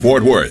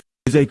Fort Worth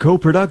is a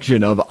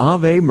co-production of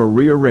Ave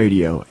Maria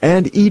Radio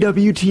and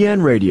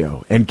EWTN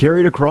Radio and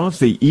carried across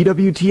the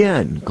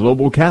EWTN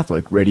Global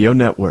Catholic Radio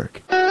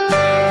Network.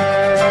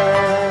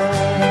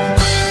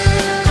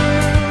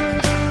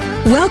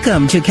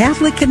 Welcome to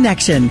Catholic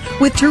Connection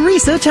with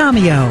Teresa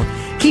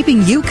Tomeo,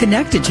 keeping you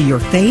connected to your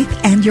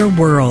faith and your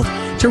world.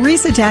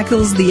 Teresa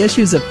tackles the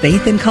issues of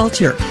faith and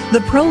culture,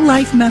 the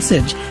pro-life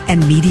message,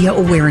 and media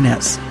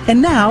awareness. And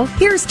now,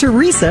 here's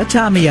Teresa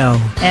Tomeo.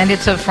 And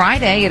it's a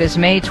Friday. It is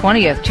May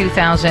 20th,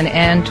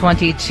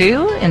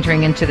 2022,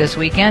 entering into this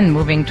weekend,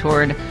 moving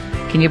toward,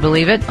 can you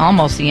believe it,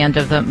 almost the end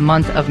of the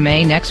month of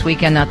May. Next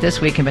weekend, not this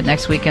weekend, but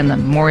next weekend, the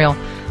Memorial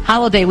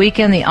Holiday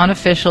weekend, the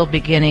unofficial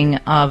beginning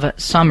of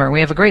summer. We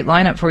have a great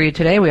lineup for you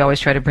today. We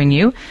always try to bring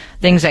you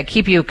things that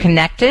keep you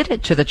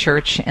connected to the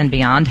church and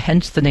beyond,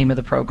 hence the name of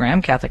the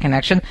program, Catholic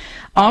Connection.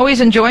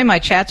 Always enjoy my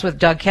chats with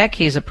Doug Keck.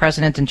 He's the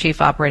President and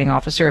Chief Operating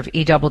Officer of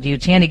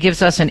EWTN. He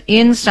gives us an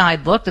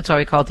inside look. That's why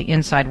we call it the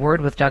Inside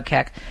Word with Doug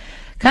Keck.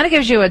 Kind of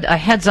gives you a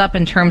heads up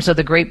in terms of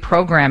the great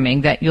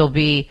programming that you'll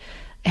be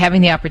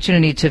having the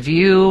opportunity to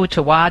view, to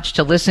watch,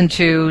 to listen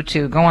to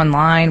go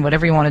online,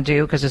 whatever you want to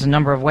do, because there's a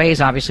number of ways,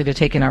 obviously, to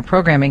take in our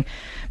programming.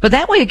 But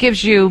that way it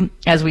gives you,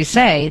 as we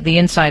say, the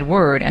inside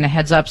word and a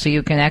heads up so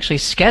you can actually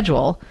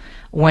schedule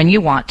when you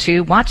want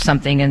to watch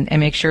something and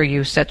make sure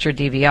you set your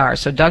DVR.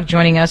 So Doug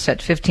joining us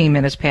at 15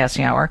 minutes past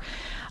the hour.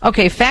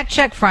 Okay, Fact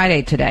Check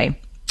Friday today.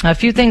 A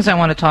few things I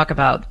want to talk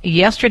about.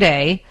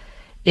 Yesterday,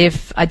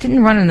 if I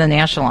didn't run in the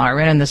national hour, I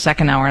ran in the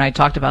second hour, and I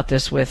talked about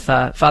this with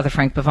Father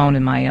Frank Pavone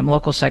in my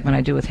local segment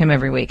I do with him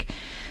every week.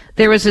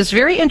 There was this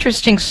very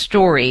interesting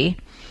story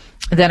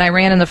that I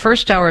ran in the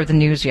first hour of the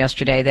news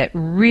yesterday that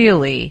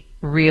really,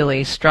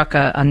 really struck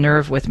a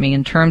nerve with me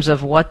in terms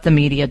of what the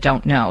media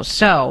don't know.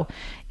 So,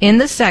 in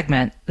this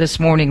segment this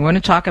morning, we're going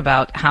to talk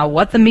about how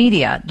what the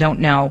media don't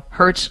know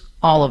hurts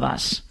all of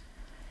us.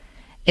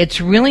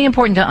 It's really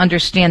important to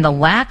understand the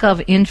lack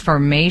of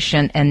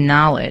information and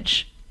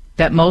knowledge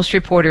that most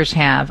reporters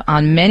have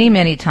on many,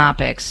 many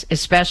topics,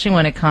 especially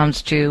when it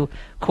comes to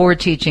core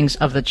teachings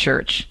of the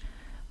church,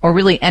 or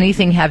really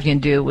anything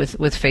having to do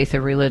with faith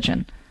or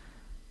religion.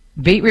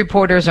 Beat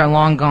reporters are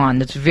long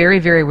gone. It's very,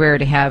 very rare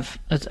to have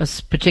a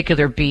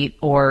particular beat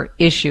or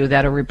issue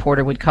that a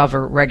reporter would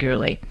cover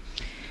regularly.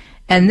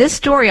 And this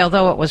story,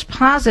 although it was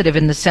positive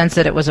in the sense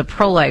that it was a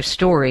pro-life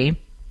story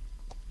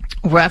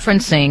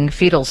referencing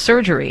fetal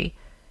surgery,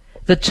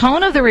 the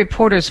tone of the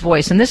reporter's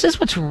voice, and this is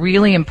what's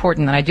really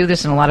important, and I do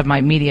this in a lot of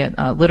my media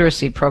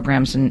literacy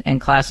programs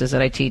and classes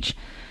that I teach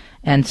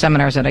and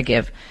seminars that I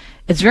give.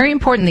 It's very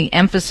important, the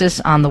emphasis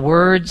on the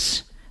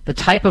words, the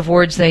type of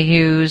words they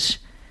use,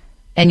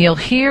 and you'll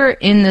hear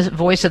in the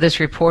voice of this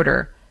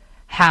reporter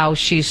how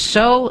she's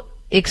so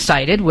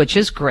excited, which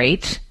is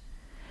great,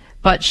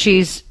 but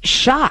she's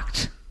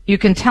shocked. You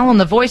can tell in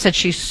the voice that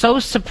she's so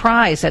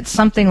surprised that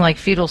something like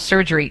fetal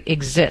surgery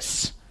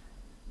exists.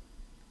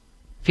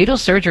 Fetal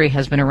surgery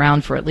has been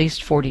around for at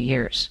least 40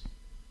 years.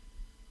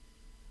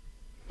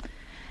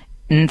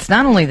 And it's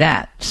not only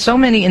that. So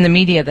many in the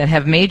media that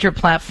have major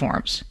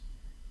platforms,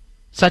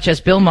 such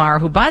as Bill Maher,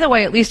 who, by the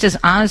way, at least is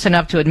honest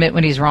enough to admit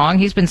when he's wrong.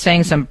 He's been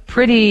saying some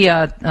pretty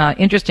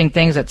interesting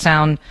things that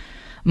sound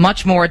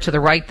much more to the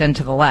right than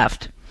to the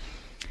left.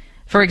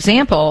 For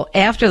example,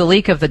 after the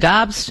leak of the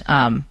Dobbs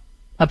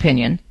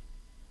opinion,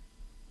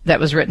 that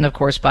was written, of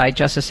course, by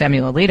Justice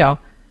Samuel Alito,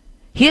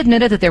 he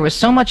admitted that there was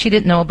so much he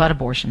didn't know about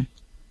abortion.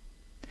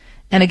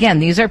 And again,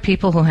 these are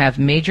people who have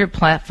major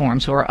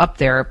platforms who are up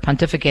there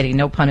pontificating,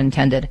 no pun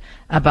intended,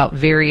 about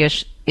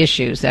various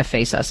issues that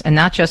face us. And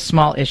not just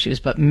small issues,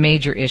 but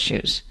major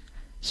issues.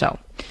 So,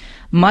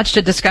 much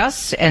to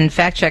discuss and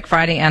Fact Check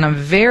Friday, and I'm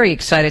very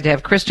excited to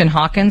have Kristen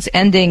Hawkins,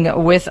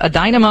 ending with a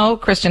dynamo.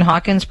 Kristen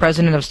Hawkins,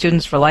 President of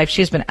Students for Life.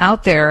 She's been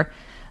out there,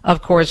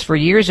 of course, for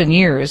years and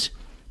years,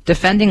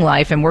 defending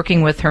life and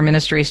working with her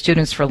ministry,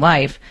 Students for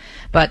Life.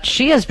 But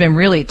she has been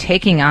really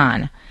taking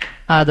on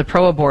the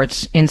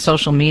pro-aborts in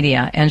social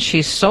media, and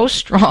she's so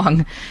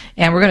strong,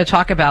 and we're going to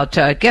talk about,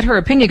 get her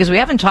opinion, because we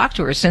haven't talked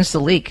to her since the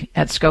leak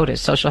at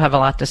SCOTUS, so she'll have a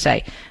lot to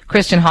say.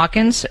 Kristen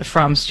Hawkins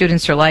from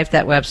Students for Life.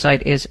 That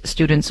website is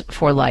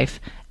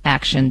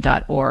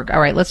studentsforlifeaction.org. All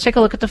right, let's take a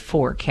look at the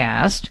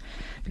forecast,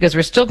 because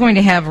we're still going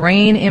to have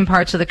rain in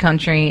parts of the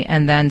country,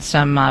 and then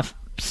some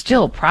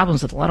still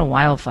problems with a lot of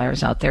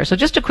wildfires out there. So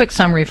just a quick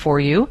summary for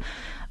you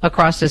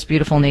across this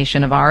beautiful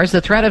nation of ours. The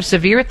threat of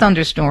severe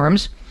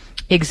thunderstorms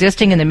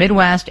existing in the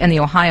Midwest and the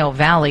Ohio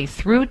Valley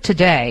through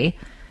today,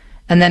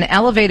 and then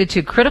elevated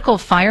to critical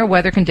fire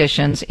weather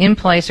conditions in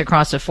place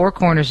across the Four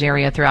Corners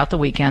area throughout the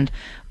weekend.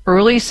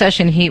 Early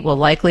session heat will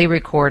likely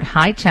record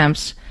high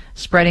temps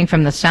spreading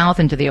from the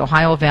south into the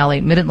Ohio Valley,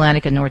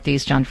 Mid-Atlantic, and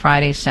Northeast on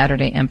Friday,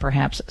 Saturday, and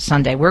perhaps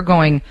Sunday. We're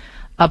going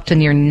up to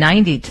near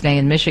 90 today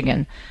in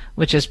Michigan,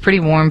 which is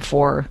pretty warm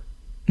for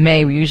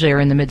May. We usually are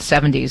in the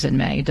mid-70s in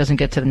May. It doesn't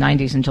get to the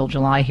 90s until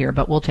July here,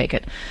 but we'll take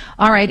it.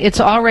 All right, it's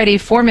already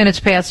 4 minutes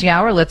past the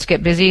hour. Let's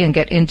get busy and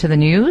get into the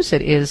news.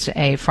 It is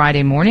a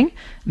Friday morning,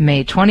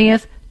 May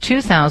 20th,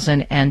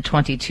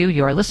 2022.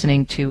 You're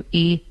listening to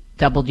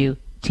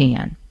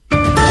EWTN.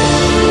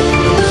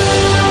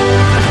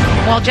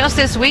 Well, just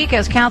this week,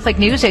 as Catholic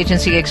News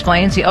Agency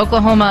explains, the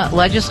Oklahoma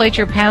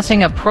legislature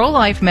passing a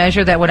pro-life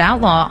measure that would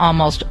outlaw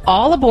almost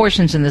all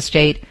abortions in the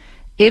state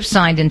if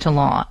signed into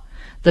law.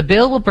 The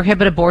bill will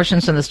prohibit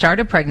abortions from the start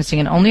of pregnancy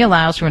and only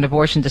allows for an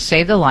abortion to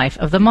save the life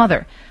of the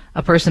mother.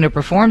 A person who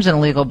performs an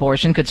illegal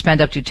abortion could spend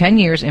up to 10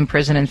 years in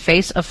prison and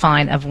face a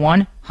fine of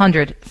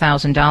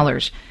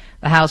 $100,000.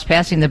 The House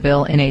passing the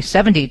bill in a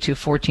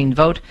 70-14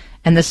 vote,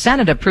 and the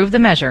Senate approved the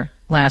measure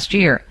last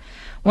year.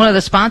 One of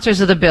the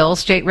sponsors of the bill,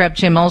 State Rep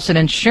Jim Olson,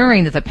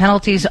 ensuring that the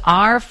penalties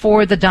are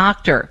for the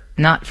doctor,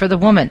 not for the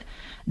woman.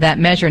 That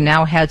measure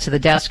now heads to the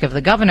desk of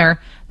the governor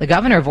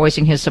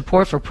voicing his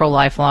support for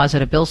pro-life laws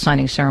at a bill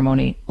signing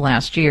ceremony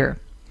last year.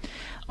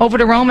 Over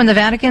to Rome and the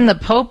Vatican, the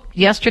Pope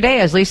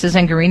yesterday, as Lisa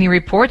Zengarini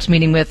reports,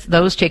 meeting with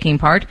those taking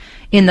part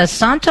in the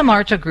Santa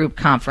Marta Group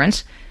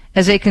Conference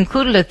as they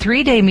concluded a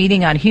 3-day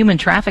meeting on human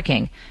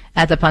trafficking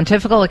at the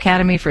Pontifical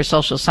Academy for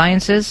Social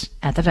Sciences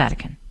at the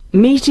Vatican.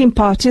 Meeting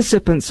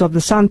participants of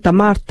the Santa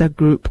Marta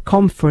Group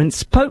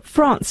Conference, Pope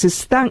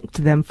Francis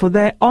thanked them for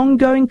their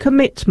ongoing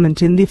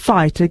commitment in the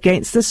fight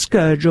against the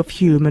scourge of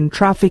human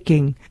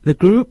trafficking. The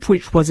group,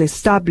 which was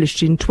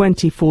established in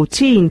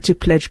 2014 to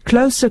pledge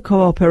closer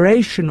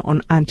cooperation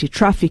on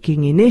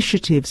anti-trafficking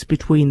initiatives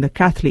between the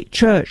Catholic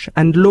Church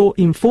and law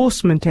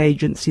enforcement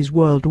agencies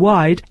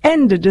worldwide,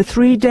 ended a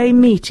 3-day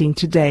meeting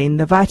today in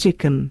the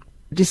Vatican.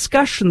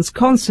 Discussions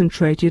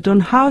concentrated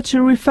on how to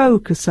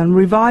refocus and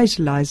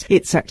revitalize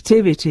its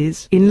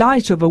activities in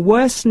light of a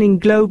worsening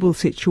global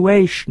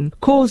situation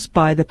caused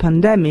by the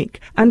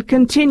pandemic and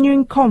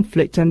continuing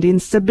conflict and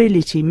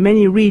instability in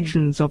many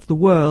regions of the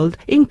world,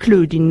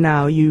 including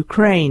now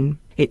Ukraine.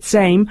 Its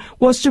aim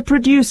was to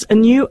produce a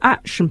new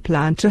action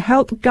plan to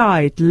help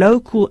guide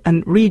local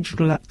and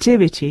regional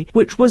activity,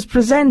 which was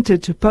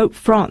presented to Pope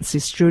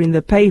Francis during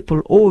the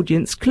papal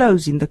audience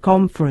closing the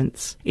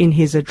conference. In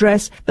his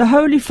address, the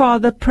Holy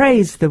Father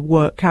praised the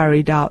work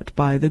carried out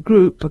by the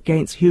group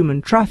against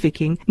human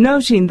trafficking,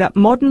 noting that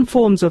modern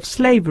forms of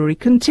slavery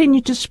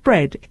continue to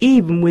spread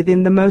even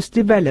within the most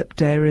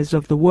developed areas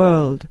of the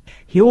world.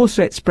 He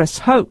also expressed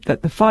hope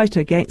that the fight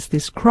against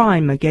this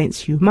crime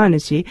against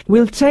humanity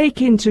will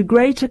take into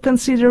greater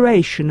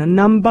consideration a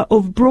number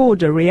of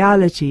broader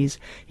realities,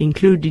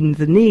 including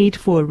the need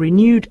for a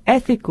renewed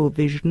ethical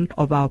vision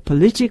of our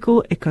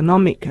political,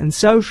 economic and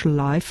social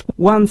life,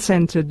 one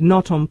centered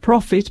not on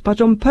profit but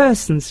on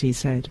persons, he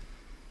said.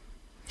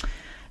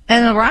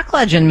 And the rock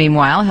legend,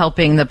 meanwhile,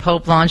 helping the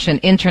Pope launch an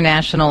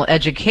international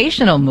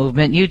educational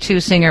movement.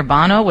 U2 singer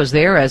Bono was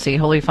there as the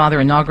Holy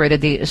Father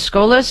inaugurated the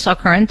Scholas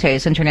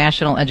Occurrentes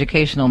International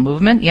Educational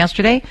Movement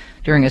yesterday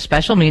during a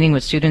special meeting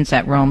with students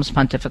at Rome's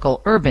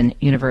Pontifical Urban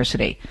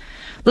University.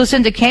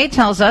 Lucinda Kay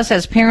tells us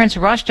as parents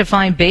rush to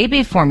find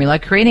baby formula,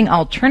 creating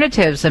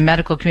alternatives the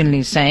medical community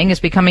is saying is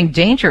becoming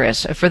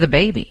dangerous for the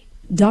baby.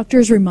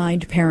 Doctors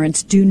remind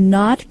parents, do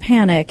not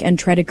panic and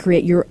try to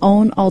create your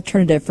own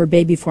alternative for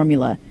baby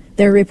formula.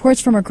 There are reports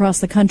from across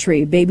the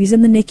country, babies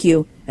in the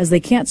NICU, as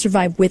they can't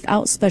survive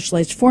without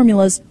specialized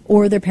formulas,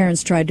 or their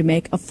parents tried to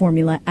make a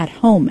formula at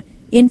home.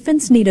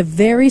 Infants need a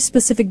very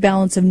specific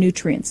balance of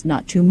nutrients,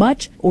 not too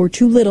much or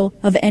too little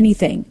of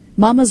anything.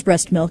 Mama's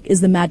breast milk is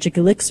the magic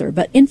elixir,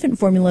 but infant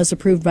formulas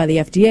approved by the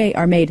FDA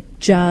are made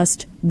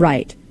just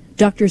right.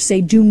 Doctors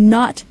say do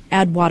not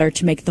add water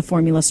to make the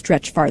formula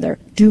stretch farther.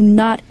 Do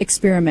not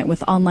experiment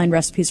with online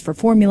recipes for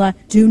formula.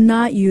 Do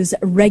not use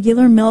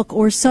regular milk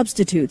or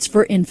substitutes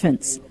for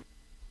infants.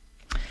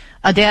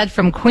 A dad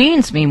from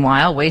Queens,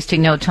 meanwhile,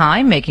 wasting no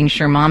time, making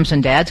sure moms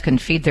and dads can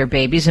feed their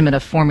babies amid a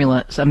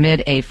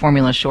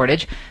formula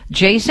shortage.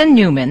 Jason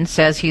Newman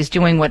says he's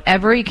doing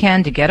whatever he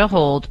can to get a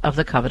hold of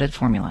the coveted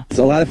formula. It's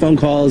a lot of phone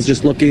calls,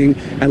 just looking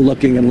and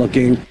looking and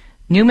looking.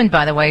 Newman,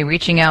 by the way,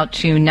 reaching out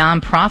to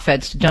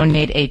nonprofits to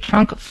donate a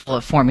trunk full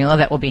of formula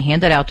that will be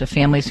handed out to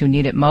families who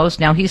need it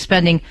most. Now he's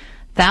spending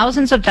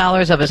thousands of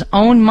dollars of his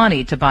own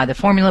money to buy the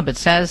formula, but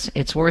says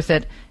it's worth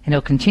it, and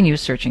he'll continue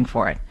searching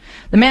for it.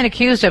 The man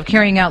accused of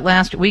carrying out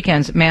last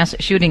weekend's mass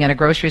shooting at a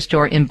grocery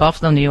store in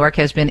Buffalo, New York,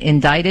 has been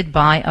indicted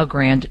by a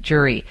grand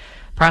jury.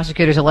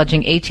 Prosecutors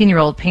alleging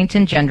 18-year-old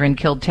Peyton Gendron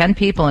killed 10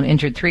 people and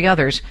injured 3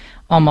 others,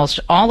 almost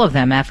all of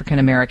them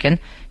African-American.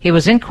 He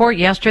was in court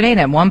yesterday, and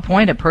at one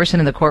point, a person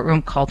in the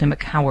courtroom called him a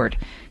coward.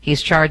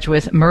 He's charged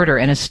with murder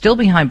and is still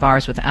behind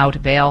bars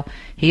without bail.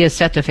 He is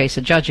set to face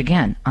a judge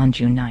again on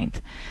June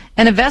 9th.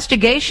 An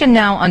investigation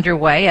now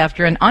underway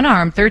after an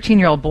unarmed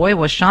 13-year-old boy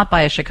was shot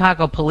by a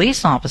Chicago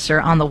police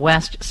officer on the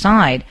west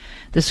side.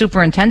 The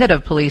superintendent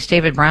of police,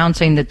 David Brown,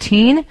 saying the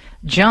teen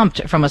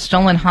jumped from a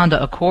stolen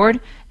Honda Accord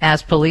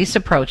as police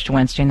approached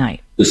Wednesday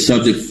night. The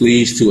subject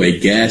flees to a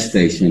gas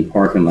station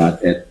parking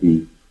lot at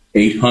the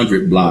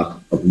 800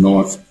 block of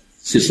North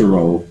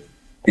Cicero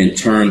and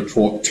turns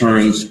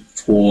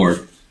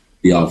toward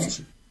the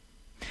officer.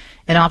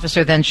 An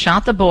officer then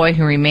shot the boy,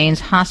 who remains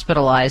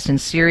hospitalized in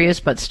serious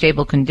but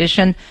stable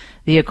condition.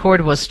 The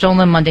Accord was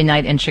stolen Monday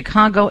night in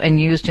Chicago and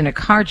used in a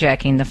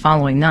carjacking the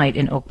following night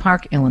in Oak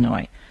Park,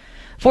 Illinois.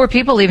 4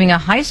 people leaving a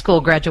high school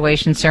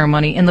graduation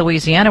ceremony in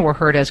Louisiana were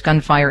hurt as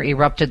gunfire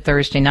erupted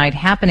Thursday night,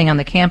 happening on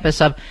the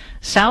campus of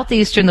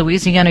Southeastern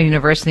Louisiana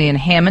University in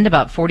Hammond,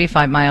 about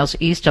 45 miles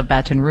east of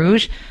Baton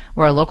Rouge,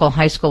 where a local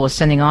high school was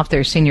sending off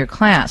their senior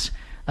class.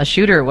 A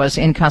shooter was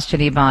in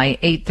custody by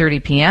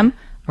 8:30 p.m.,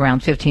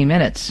 around 15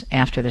 minutes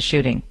after the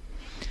shooting.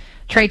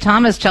 Trey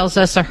Thomas tells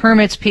us a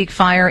Hermit's Peak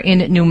fire in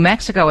New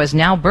Mexico has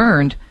now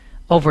burned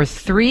over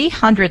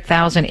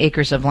 300,000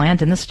 acres of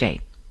land in the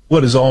state.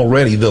 What is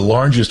already the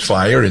largest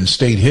fire in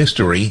state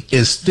history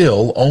is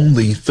still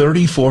only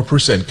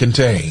 34%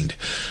 contained.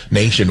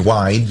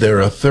 Nationwide,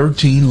 there are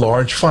 13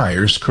 large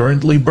fires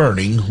currently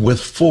burning, with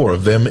 4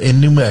 of them in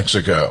New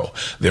Mexico.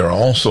 There are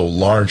also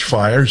large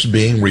fires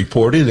being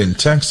reported in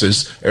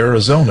Texas,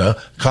 Arizona,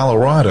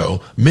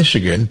 Colorado,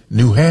 Michigan,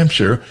 New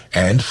Hampshire,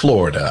 and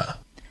Florida.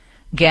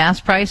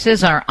 Gas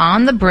prices are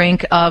on the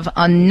brink of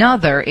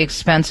another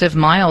expensive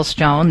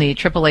milestone. The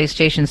AAA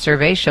station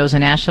survey shows a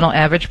national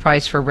average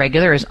price for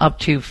regular is up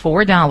to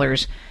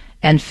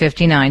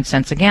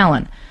 $4.59 a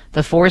gallon.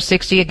 The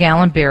 $4.60 a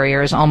gallon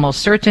barrier is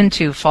almost certain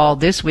to fall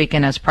this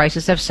weekend as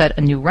prices have set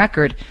a new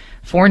record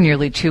for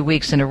nearly 2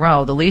 weeks in a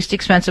row. The least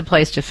expensive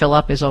place to fill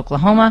up is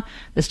Oklahoma.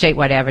 The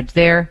statewide average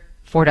there,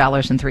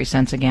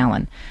 $4.03 a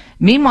gallon.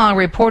 Meanwhile,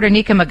 reporter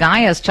Nika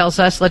Magayas tells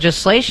us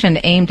legislation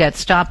aimed at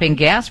stopping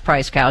gas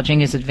price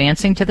gouging is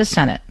advancing to the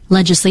Senate.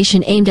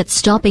 Legislation aimed at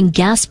stopping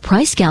gas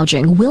price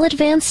gouging will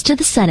advance to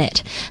the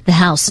Senate. The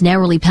House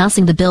narrowly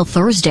passing the bill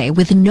Thursday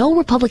with no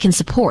Republican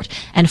support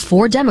and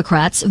 4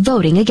 Democrats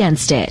voting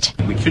against it.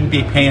 We shouldn't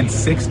be paying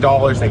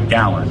 $6 a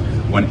gallon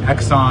when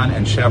Exxon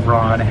and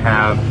Chevron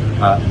have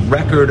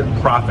record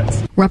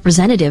profits.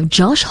 Representative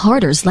Josh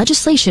Harder's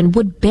legislation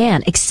would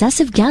ban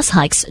excessive gas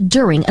hikes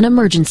during an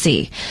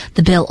emergency.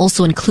 The bill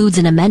also includes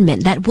an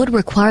amendment that would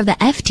require the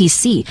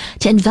FTC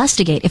to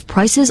investigate if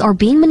prices are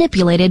being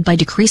manipulated by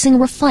decreasing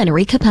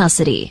refinery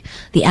capacity.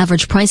 The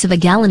average price of a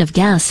gallon of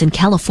gas in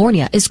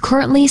California is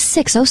currently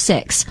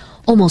 $6.06,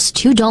 almost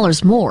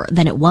 $2 more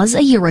than it was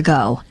a year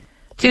ago.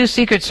 2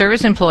 Secret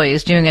Service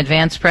employees doing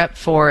advance prep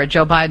for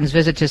Joe Biden's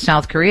visit to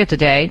South Korea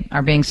today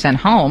are being sent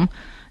home.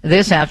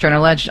 This after an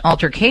alleged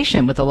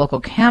altercation with a local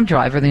cab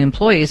driver. The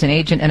employees, an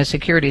agent and a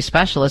security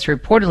specialist,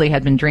 reportedly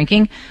had been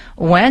drinking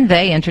when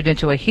they entered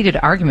into a heated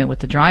argument with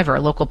the driver.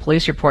 A local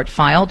police report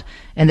filed,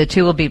 and the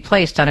 2 will be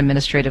placed on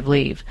administrative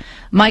leave.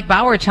 Mike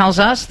Bauer tells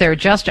us there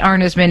just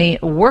aren't as many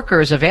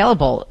workers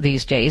available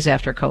these days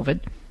after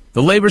COVID.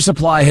 The labor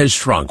supply has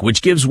shrunk,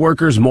 which gives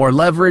workers more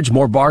leverage,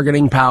 more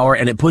bargaining power,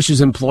 and it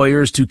pushes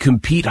employers to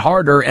compete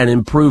harder and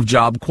improve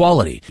job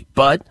quality.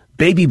 But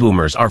baby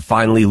boomers are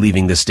finally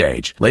leaving the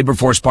stage. Labor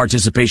force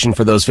participation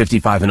for those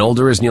 55 and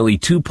older is nearly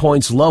 2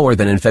 points lower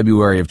than in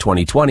February of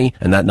 2020,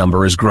 and that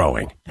number is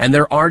growing. And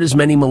there aren't as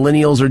many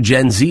millennials or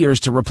Gen Zers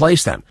to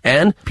replace them.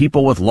 And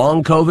people with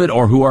long COVID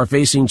or who are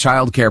facing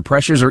childcare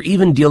pressures or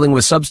even dealing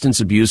with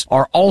substance abuse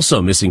are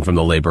also missing from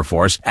the labor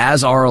force,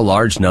 as are a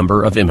large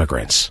number of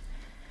immigrants.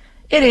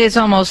 It is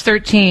almost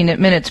 13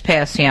 minutes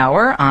past the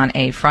hour on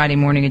a Friday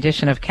morning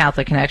edition of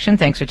Catholic Connection.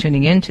 Thanks for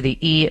tuning in to the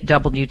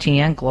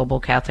EWTN Global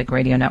Catholic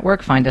Radio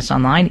Network. Find us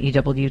online,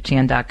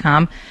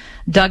 EWTN.com.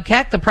 Doug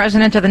Keck, the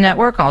president of the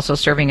network, also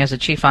serving as a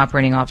chief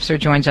operating officer,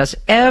 joins us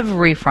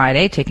every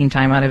Friday, taking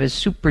time out of his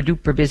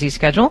super-duper busy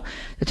schedule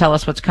to tell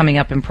us what's coming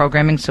up in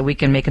programming so we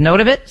can make a note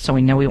of it, so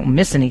we know we won't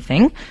miss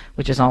anything,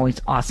 which is always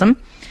awesome.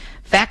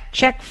 Fact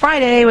Check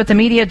Friday, what the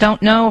media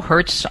don't know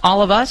hurts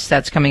all of us.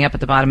 That's coming up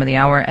at the bottom of the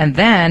hour. And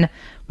then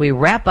we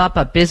wrap up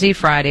a busy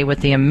Friday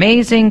with the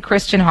amazing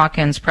Kristen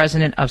Hawkins,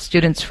 president of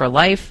Students for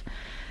Life.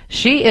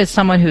 She is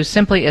someone who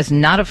simply is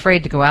not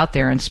afraid to go out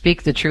there and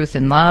speak the truth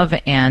in love,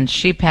 and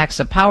she packs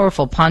a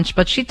powerful punch,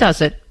 but she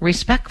does it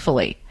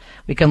respectfully.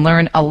 We can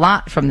learn a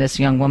lot from this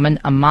young woman,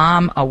 a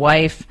mom, a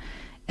wife,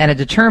 and a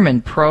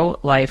determined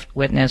pro-life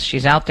witness.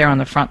 She's out there on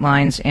the front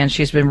lines, and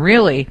she's been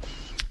really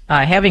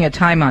having a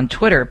time on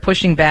Twitter,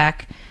 pushing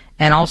back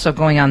and also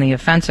going on the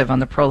offensive on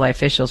the pro-life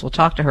officials. We'll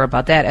talk to her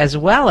about that, as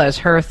well as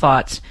her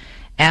thoughts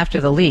after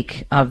the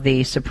leak of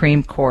the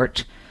Supreme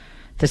Court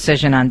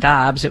decision on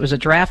Dobbs. It was a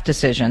draft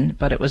decision,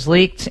 but it was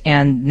leaked,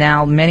 and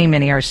now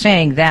many are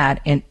saying that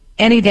in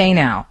any day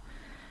now,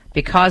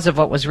 because of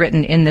what was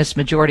written in this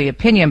majority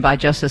opinion by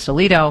Justice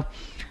Alito,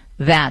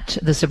 that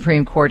the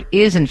Supreme Court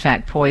is in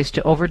fact poised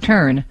to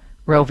overturn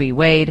Roe v.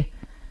 Wade,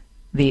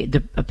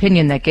 the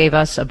opinion that gave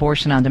us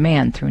abortion on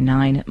demand through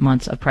 9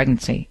 months of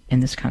pregnancy in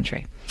this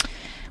country.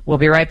 We'll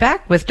be right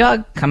back with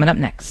Doug coming up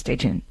next. Stay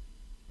tuned.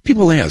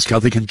 People ask how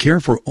they can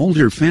care for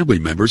older family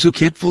members who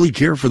can't fully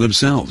care for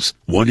themselves.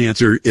 One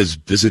answer is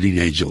Visiting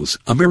Angels,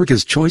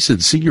 America's choice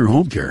in senior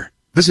home care.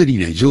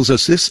 Visiting Angels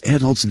assists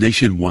adults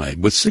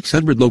nationwide with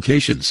 600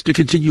 locations to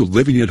continue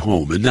living at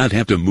home and not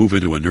have to move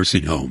into a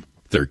nursing home.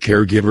 Their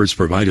caregivers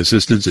provide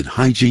assistance in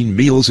hygiene,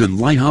 meals, and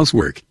light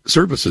housework.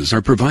 Services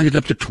are provided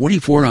up to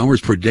 24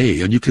 hours per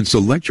day, and you can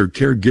select your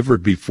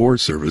caregiver before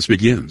service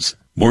begins.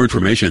 More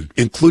information,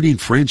 including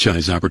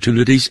franchise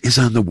opportunities, is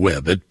on the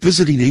web at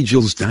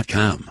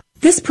visitingangels.com.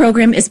 This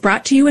program is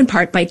brought to you in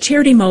part by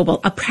Charity Mobile,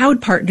 a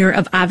proud partner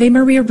of Ave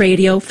Maria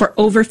Radio for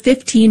over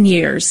 15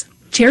 years.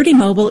 Charity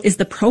Mobile is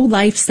the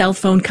pro-life cell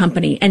phone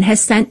company and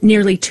has sent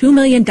nearly $2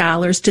 million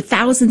to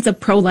thousands of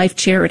pro-life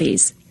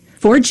charities.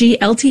 4G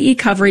LTE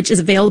coverage is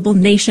available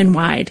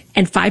nationwide,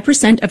 and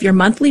 5% of your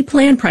monthly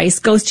plan price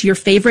goes to your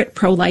favorite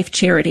pro-life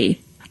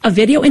charity. A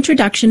video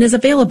introduction is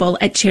available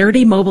at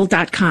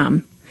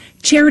CharityMobile.com.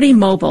 Charity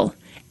Mobile.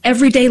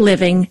 Everyday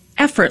living,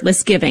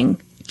 effortless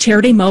giving.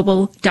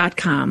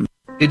 CharityMobile.com.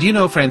 Did you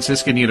know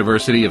Franciscan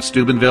University of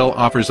Steubenville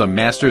offers a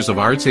Master's of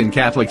Arts in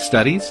Catholic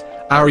Studies?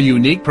 Our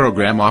unique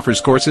program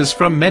offers courses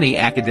from many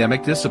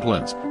academic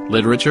disciplines: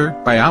 literature,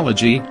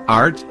 biology,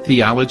 art,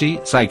 theology,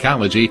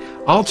 psychology,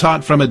 all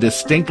taught from a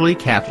distinctly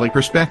Catholic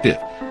perspective.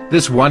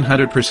 This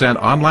 100%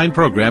 online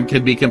program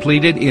can be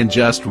completed in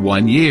just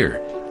 1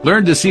 year.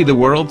 Learn to see the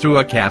world through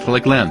a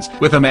Catholic lens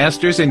with a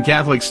Master's in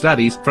Catholic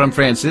Studies from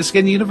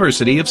Franciscan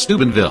University of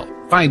Steubenville.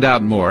 Find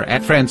out more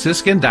at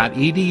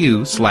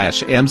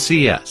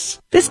franciscan.edu/MCS.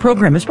 This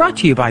program is brought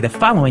to you by the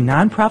following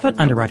nonprofit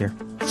underwriter.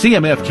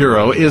 CMF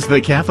Curo is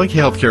the Catholic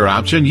healthcare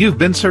option you've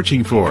been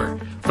searching for.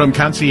 From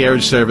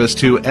concierge service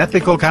to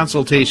ethical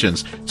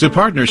consultations to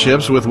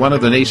partnerships with one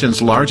of the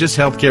nation's largest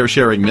healthcare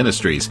sharing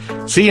ministries,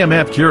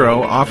 CMF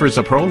Curo offers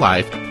a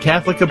pro-life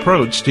Catholic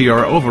approach to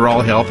your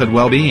overall health and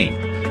well-being.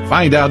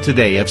 Find out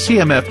today if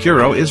CMF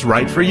Curo is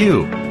right for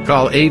you.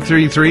 Call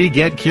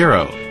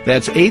 833-GET-CURO.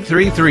 That's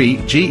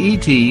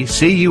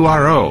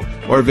 833-GET-CURO.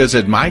 Or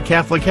visit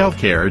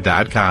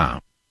mycatholichealthcare.com.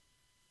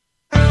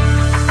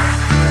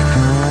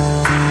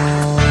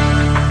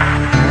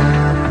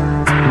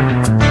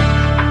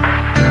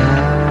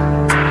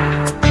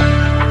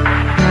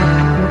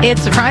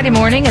 It's a Friday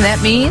morning, and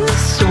that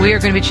means we are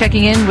going to be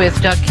checking in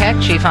with Doug Keck,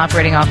 Chief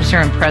Operating Officer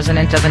and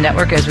President of the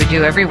network, as we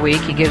do every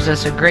week. He gives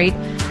us a great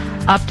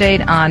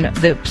update on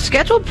the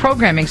scheduled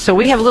programming. So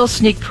we have a little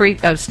sneak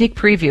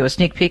preview, a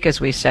sneak peek, as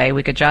we say.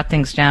 We could jot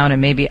things down,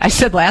 and maybe I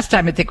said last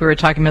time, I think we were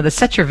talking about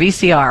set your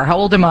VCR. How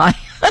old am I?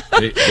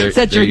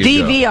 Set your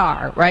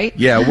DVR, go. Right?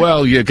 Yeah,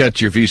 well, you got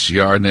your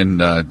VCR, and then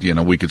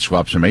we could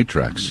swap some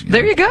 8-tracks.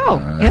 There you go.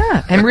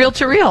 Yeah, and reel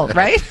to reel,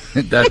 right?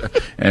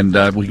 And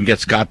we can get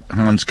Scott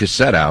Hahn's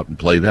cassette out and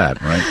play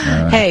that, right?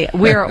 Hey,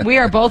 we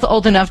are both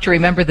old enough to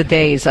remember the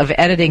days of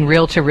editing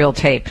reel to reel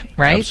tape,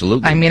 right?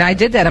 Absolutely. I mean, I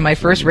did that on my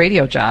first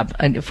radio job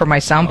for my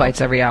sound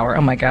bites every hour.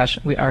 Oh my gosh,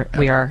 we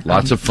are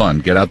lots of fun.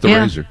 Get out the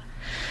razor.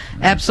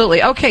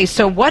 Absolutely. Okay,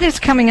 so what is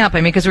coming up? I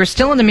mean, because we're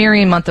still in the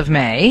Marian month of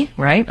May,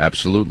 right?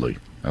 Absolutely.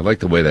 I like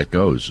the way that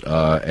goes.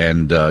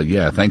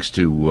 Thanks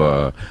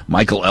to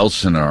Michael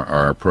Elson,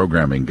 our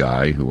programming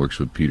guy who works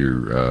with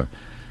Peter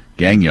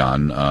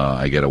Gagnon.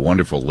 I get a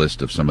wonderful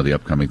list of some of the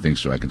upcoming things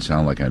so I can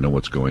sound like I know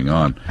what's going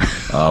on.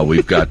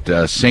 We've got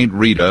St.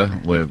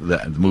 Rita, with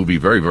the movie,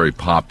 very, very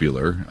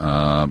popular.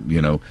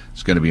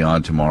 It's going to be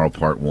on tomorrow,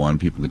 part 1.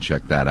 People can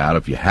check that out.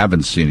 If you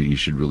haven't seen it, you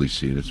should really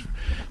see it.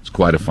 It's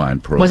quite a fine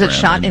program. Was it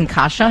shot in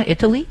Cascia,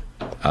 Italy?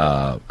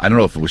 I don't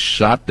know if it was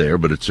shot there,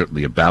 but it's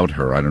certainly about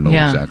her. I don't know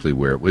exactly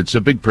where. It's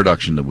a big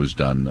production that was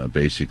done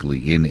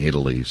basically in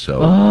Italy,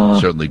 so it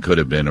certainly could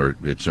have been, or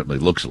it certainly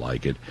looks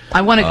like it.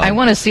 I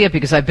want to see it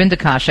because I've been to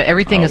Cascia.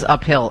 Everything is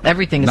uphill.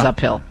 Everything is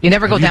uphill. You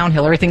never go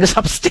downhill. Everything is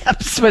up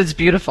steps, but it's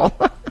beautiful.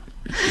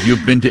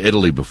 You've been to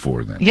Italy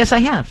before, then? Yes, I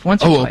have.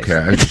 Once or twice.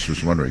 Okay. I just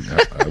was wondering.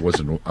 I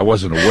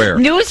wasn't aware.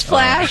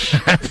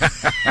 Newsflash.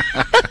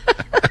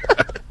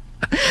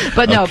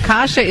 But no,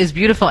 Cascia is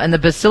beautiful, and the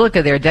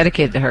basilica there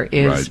dedicated to her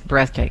is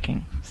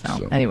breathtaking.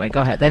 So anyway,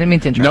 go ahead. I didn't mean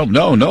to interrupt.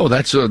 No,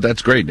 that's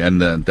great,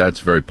 and that's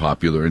very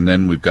popular. And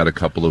then we've got a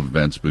couple of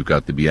events. We've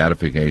got the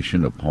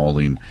beatification of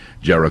Pauline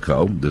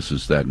Jericho. This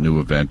is that new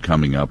event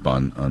coming up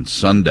on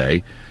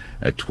Sunday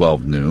at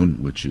 12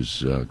 noon, which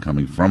is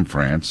coming from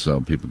France,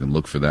 so people can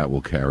look for that.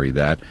 We'll carry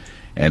that.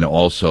 And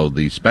also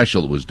the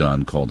special that was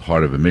done called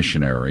Heart of a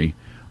Missionary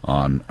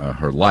on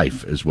her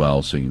life as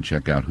well, so you can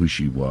check out who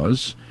she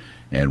was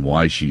and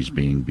why she's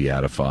being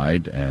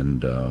beatified.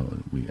 And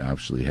we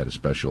actually had a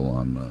special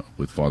on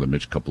with Father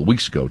Mitch a couple of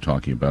weeks ago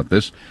talking about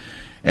this.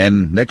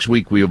 And next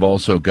week we're going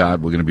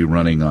to be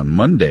running on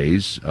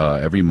Mondays,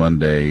 every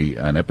Monday,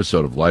 an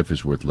episode of Life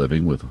is Worth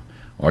Living with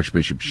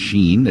Archbishop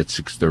Sheen at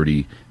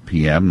 6:30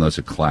 p.m. Those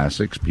are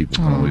classics. People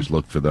can always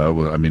look for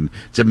those. I mean,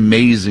 it's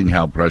amazing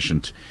how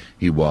prescient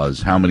he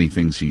was. How many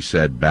things he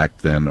said back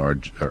then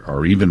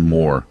are even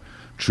more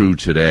true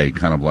today,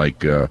 kind of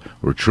like, or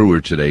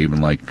truer today,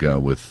 even like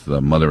with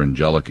Mother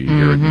Angelica. You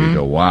hear it and you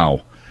go,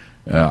 wow.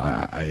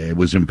 It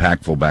was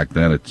impactful back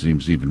then. It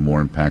seems even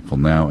more impactful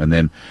now. And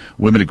then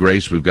Women of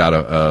Grace, we've got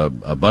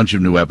a bunch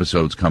of new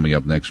episodes coming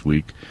up next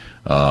week.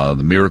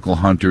 The Miracle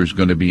Hunter is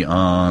going to be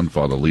on,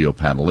 Father Leo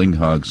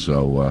Padalinghug.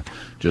 So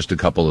just a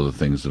couple of the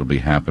things that will be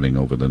happening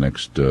over the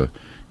next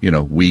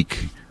week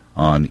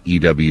on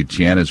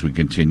EWTN as we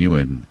continue,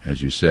 and as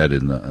you said,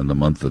 in the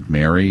month of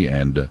Mary.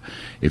 And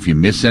if you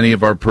miss any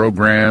of our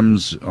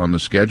programs on the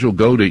schedule,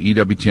 go to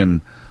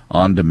EWTN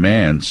On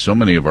Demand. So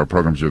many of our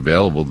programs are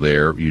available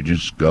there. You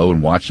just go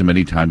and watch them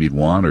anytime you'd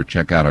want, or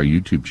check out our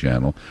YouTube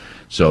channel.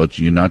 So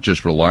you're not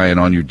just relying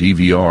on your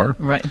DVR,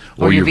 right,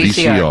 or your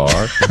VCR.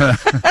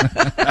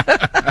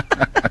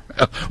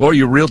 Or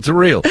your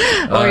reel-to-reel.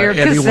 Or your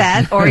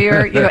cassette, or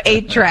your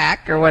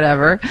 8-track, or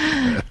whatever.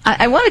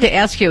 I wanted to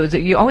ask you,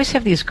 you always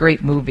have these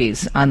great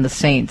movies on the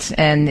Saints,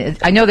 and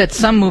I know that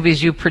some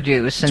movies you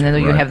produce, and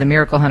then you have The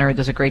Miracle Hunter, who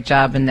does a great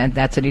job, and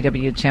that's an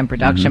EWTN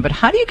production, Mm-hmm. but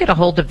how do you get a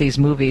hold of these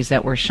movies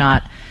that were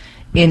shot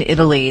in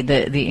Italy,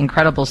 the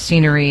incredible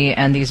scenery,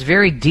 and these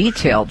very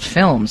detailed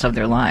films of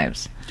their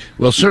lives?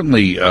 Well,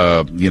 certainly,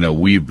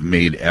 we've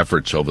made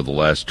efforts over the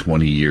last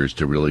 20 years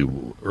to really,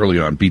 early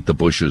on, beat the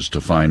bushes to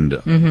find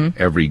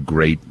every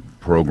great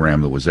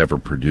program that was ever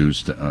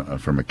produced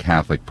from a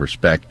Catholic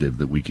perspective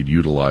that we could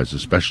utilize,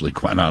 especially,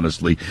 quite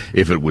honestly,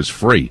 if it was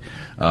free,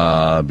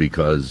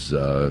 because,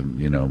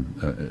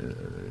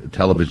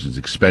 television is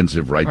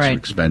expensive, rights are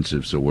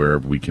expensive, so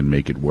wherever we can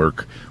make it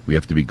work, we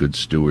have to be good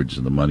stewards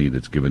of the money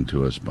that's given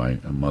to us by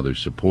Mother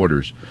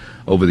supporters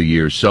over the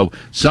years. So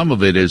some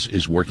of it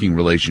is working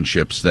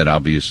relationships that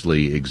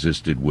obviously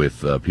existed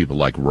with people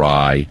like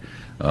Rye,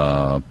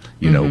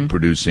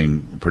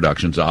 producing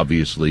productions.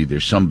 Obviously,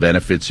 there's some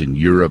benefits in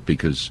Europe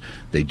because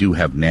they do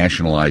have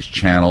nationalized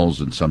channels,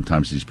 and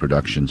sometimes these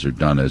productions are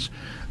done as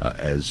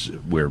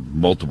where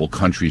multiple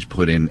countries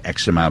put in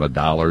X amount of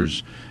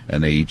dollars,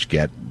 and they each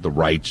get the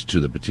rights to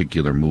the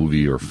particular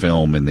movie or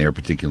film in their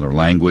particular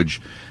language.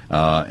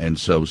 And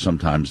so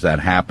sometimes that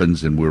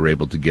happens, and we're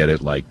able to get it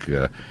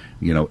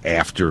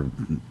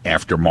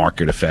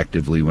aftermarket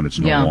effectively when it's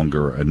no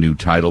longer a new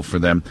title for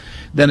them.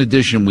 Then in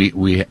addition,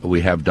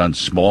 we have done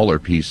smaller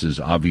pieces.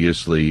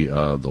 Obviously,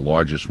 the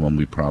largest one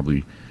we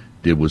probably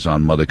did was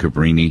on Mother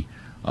Cabrini.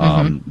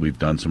 We've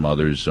done some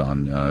others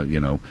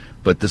on,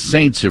 but the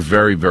Saints are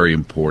very, very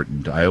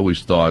important. I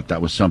always thought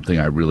that was something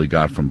I really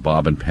got from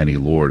Bob and Penny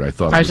Lord. I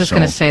thought I was just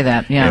going to say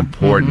that,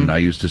 important. I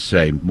used to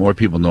say more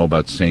people know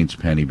about Saints,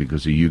 Penny,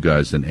 because of you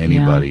guys than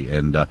anybody,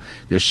 and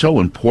they're so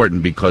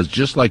important because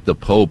just like the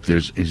Pope,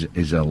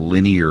 is a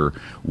linear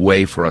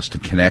way for us to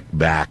connect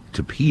back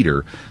to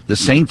Peter. The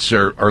Saints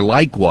are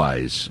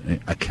likewise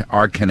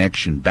our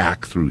connection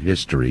back through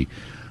history.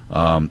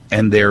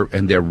 And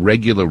they're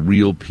regular,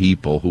 real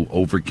people who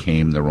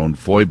overcame their own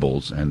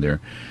foibles, and they're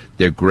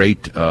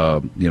great,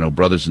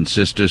 brothers and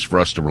sisters for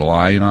us to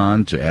rely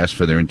on, to ask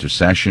for their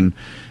intercession,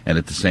 and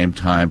at the same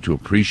time to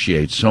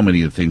appreciate so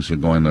many of the things that are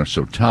going on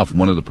so tough.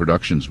 One of the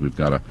productions, we've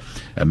got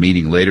a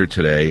meeting later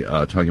today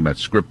talking about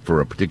script for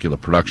a particular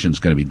production is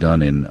going to be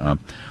done in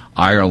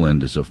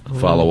Ireland as a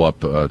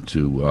follow-up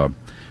to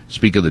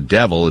Speak of the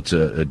Devil. It's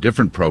a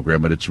different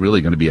program, but it's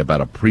really going to be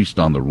about a priest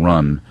on the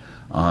run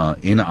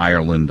in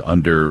Ireland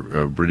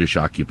under British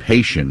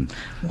occupation,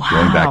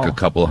 going back a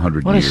couple of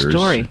hundred years. What a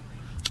story!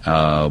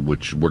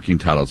 Which working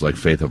titles like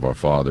 "Faith of Our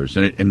Fathers,"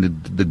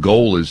 and the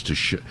goal is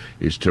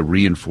to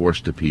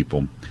reinforce to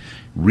people,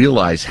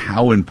 realize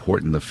how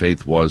important the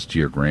faith was to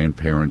your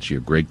grandparents,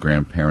 your great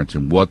grandparents,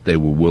 and what they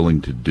were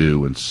willing to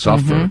do and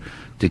suffer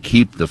to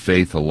keep the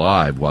faith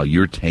alive while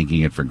you're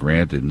taking it for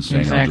granted and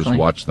saying, I'll just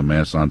watch the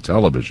Mass on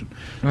television.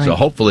 Right. So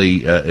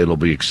hopefully it'll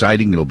be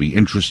exciting, it'll be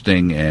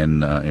interesting,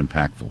 and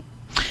impactful.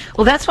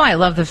 Well, that's why I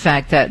love the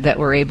fact that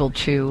we're able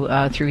to,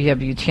 through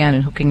EWTN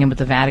and hooking in with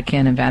the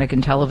Vatican and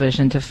Vatican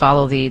Television, to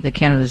follow the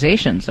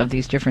canonizations of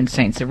these different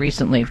saints. So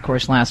recently, of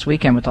course, last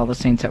weekend with all the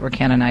saints that were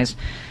canonized,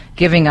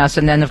 giving us,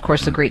 and then, of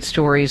course, the great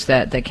stories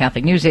that the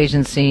Catholic News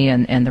Agency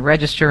and the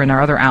Register and our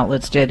other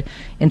outlets did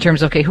in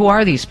terms of, okay, who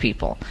are these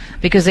people?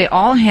 Because they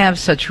all have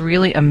such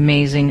really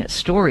amazing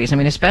stories. I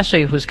mean,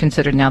 especially who's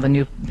considered now the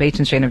new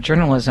patron saint of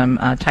journalism,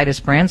 Titus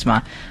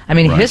Brandsma. I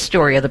mean, his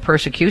story of the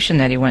persecution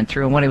that he went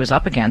through and what he was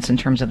up against in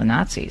terms of the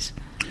Nazis.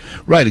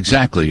 Right,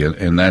 exactly,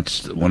 and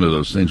that's one of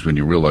those things when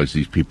you realize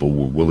these people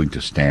were willing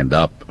to stand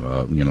up,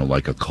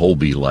 like a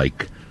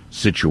Colby-like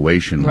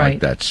situation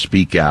like that,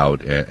 speak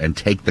out and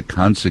take the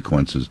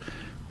consequences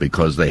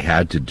because they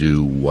had to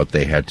do what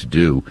they had to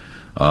do.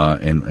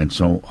 And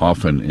so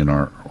often in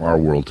our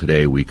world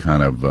today, we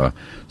kind of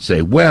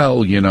say,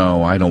 well,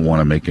 I don't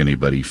want to make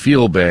anybody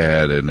feel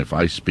bad, and if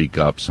I speak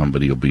up,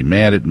 somebody will be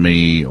mad at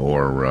me,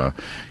 or,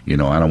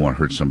 I don't want to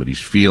hurt somebody's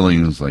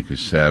feelings, like I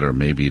said, or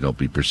maybe it'll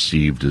be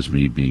perceived as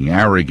me being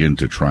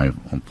arrogant or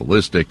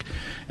triumphalistic.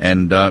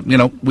 And,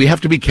 we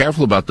have to be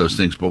careful about those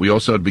things, but we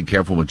also have to be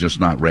careful with just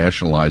not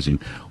rationalizing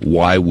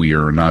why we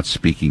are not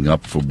speaking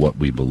up for what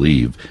we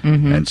believe.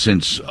 And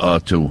since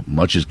to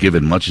much is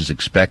given, much is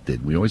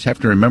expected, we always have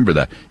to remember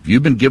that. If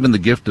you've been given the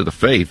gift of the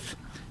faith,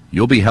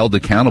 you'll be held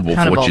accountable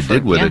for what you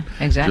did with it,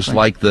 exactly. Just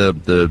like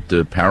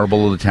the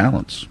parable of the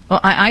talents.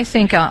 Well, I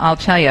think I'll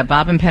tell you,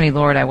 Bob and Penny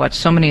Lord, I watched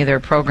so many of their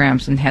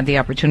programs and had the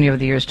opportunity over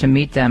the years to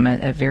meet them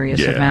at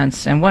various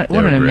events. And what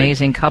an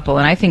amazing couple.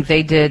 And I think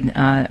they did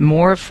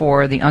more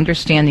for the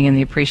understanding and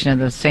the appreciation of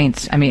the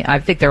saints. I mean, I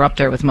think they're up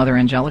there with Mother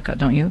Angelica,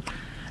 don't you?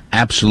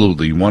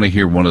 Absolutely. You want to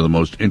hear one of the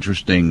most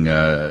interesting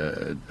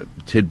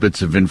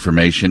tidbits of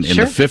information. In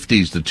the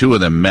 50s, the two of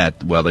them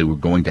met while they were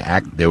going to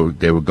act. They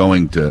were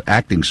going to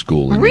acting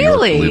school in New York,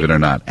 believe it or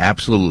not.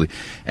 Absolutely.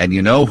 And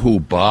you know who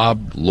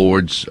Bob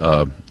Lord's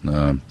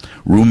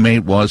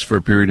roommate was for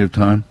a period of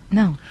time?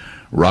 No.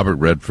 Robert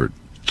Redford.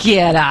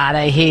 Get out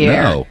of here.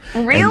 No.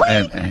 Really?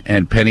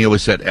 And Penny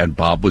always said, and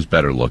Bob was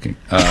better looking.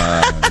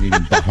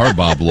 Her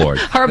Bob Lord.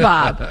 Her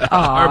Bob.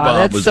 Oh,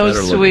 that's so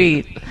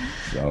sweet.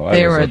 So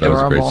they were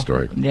adorable. That was a great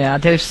story. Yeah,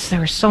 they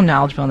were so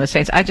knowledgeable in the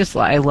Saints.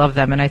 I love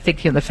them, and I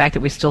think the fact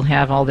that we still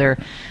have all their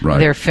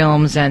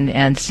films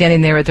and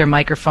standing there with their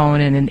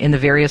microphone and in the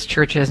various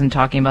churches and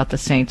talking about the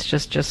Saints,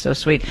 just so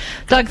sweet.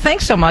 Doug,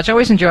 thanks so much. I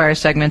always enjoy our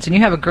segments, and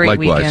you have a great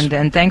weekend.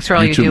 And thanks for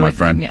all you too, do. My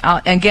friend.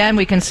 Again,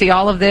 we can see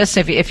all of this.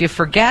 If you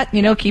forget,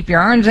 keep your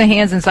arms and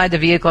hands inside the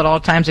vehicle at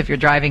all times. If you're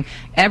driving,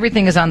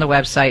 everything is on the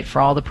website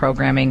for all the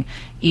programming.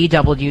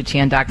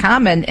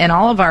 EWTN.com, and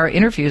all of our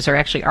interviews are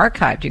actually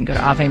archived. You can go to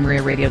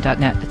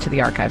AveMariaRadio.net to the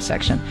archive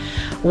section.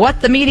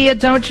 What the media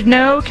don't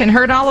know can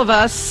hurt all of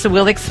us.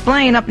 We'll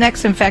explain up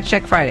next in Fact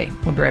Check Friday.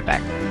 We'll be right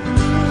back.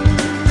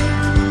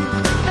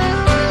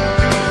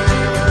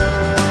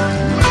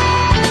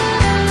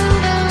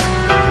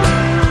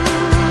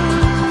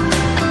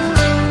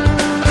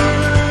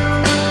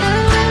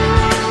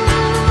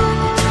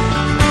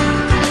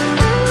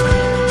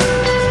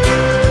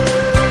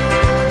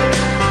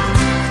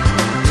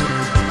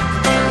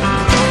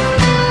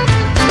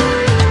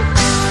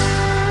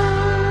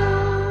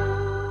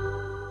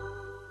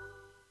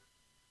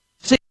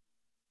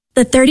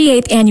 The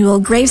 38th annual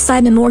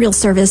Graveside Memorial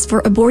Service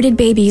for aborted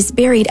babies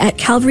buried at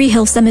Calvary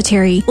Hill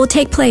Cemetery will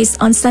take place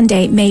on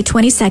Sunday, May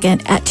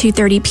 22nd at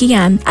 2:30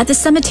 p.m. at the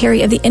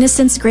Cemetery of the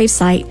Innocents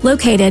gravesite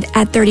located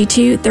at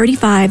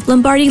 3235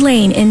 Lombardi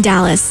Lane in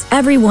Dallas.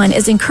 Everyone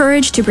is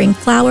encouraged to bring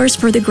flowers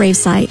for the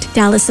gravesite.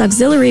 Dallas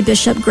Auxiliary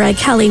Bishop Greg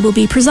Kelly will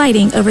be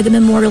presiding over the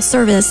memorial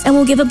service and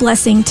will give a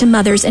blessing to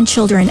mothers and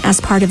children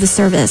as part of the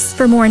service.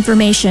 For more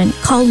information,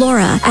 call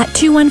Laura at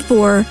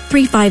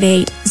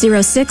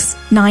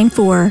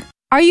 214-358-0694.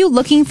 Are you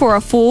looking for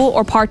a full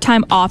or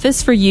part-time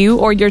office for you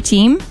or your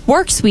team?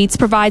 WorkSuites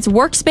provides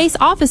workspace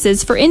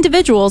offices for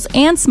individuals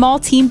and small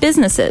team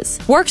businesses.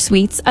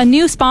 WorkSuites, a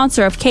new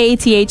sponsor of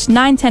KATH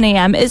 910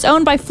 AM, is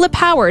owned by Flip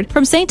Howard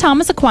from St.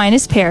 Thomas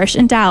Aquinas Parish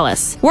in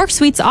Dallas.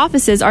 WorkSuites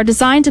offices are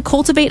designed to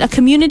cultivate a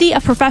community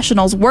of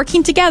professionals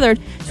working together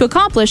to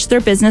accomplish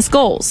their business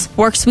goals.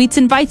 WorkSuites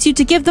invites you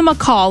to give them a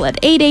call at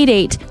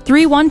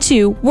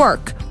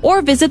 888-312-WORK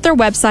or visit their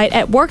website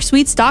at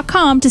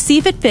worksuites.com to see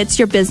if it fits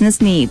your business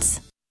needs.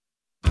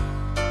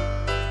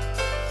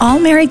 All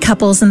married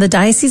couples in the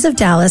Diocese of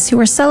Dallas who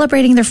are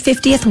celebrating their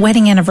 50th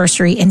wedding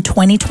anniversary in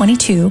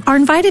 2022 are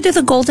invited to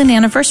the Golden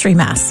Anniversary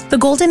Mass. The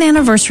Golden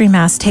Anniversary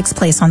Mass takes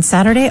place on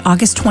Saturday,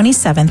 August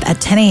 27th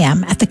at 10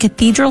 a.m. at the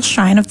Cathedral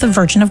Shrine of the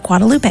Virgin of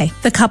Guadalupe.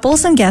 The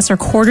couples and guests are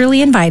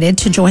cordially invited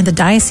to join the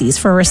diocese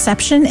for a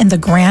reception in the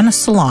Grand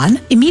Salon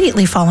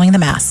immediately following the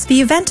Mass.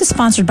 The event is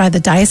sponsored by the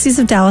Diocese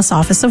of Dallas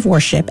Office of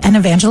Worship and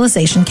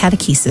Evangelization,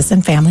 Catechesis,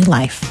 and Family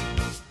Life.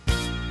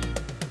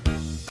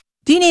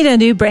 Do you need a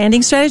new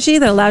branding strategy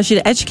that allows you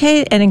to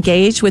educate and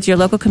engage with your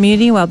local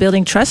community while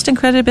building trust and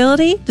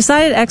credibility?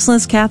 Decided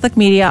Excellence Catholic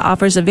Media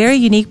offers a very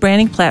unique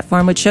branding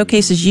platform which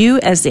showcases you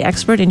as the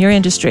expert in your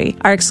industry.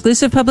 Our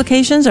exclusive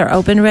publications are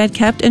open, read,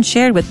 kept, and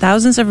shared with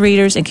thousands of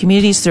readers in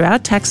communities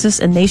throughout Texas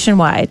and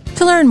nationwide.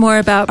 To learn more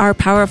about our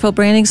powerful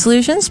branding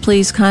solutions,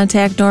 please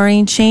contact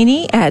Noreen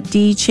Cheney at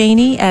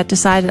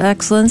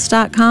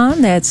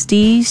dchaney@decidedexcellence.com. That's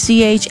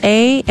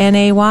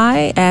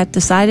DCHANAY at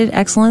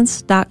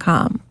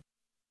decidedexcellence.com.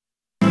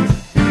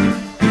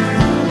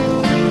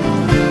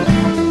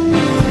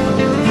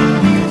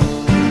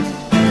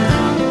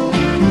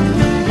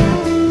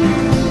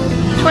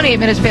 28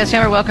 minutes past the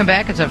hour. Welcome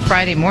back. It's a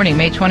Friday morning,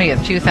 May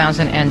 20th,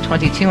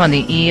 2022 on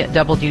the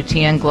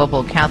EWTN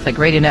Global Catholic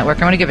Radio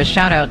Network. I want to give a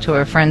shout out to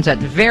our friends at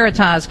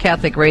Veritas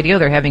Catholic Radio.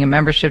 They're having a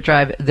membership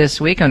drive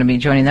this week. I'm going to be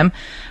joining them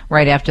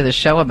right after the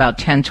show about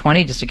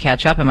 10:20 just to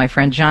catch up. And my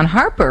friend John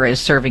Harper is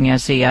serving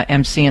as the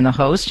MC and the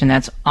host, and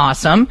that's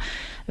awesome.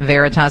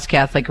 Veritas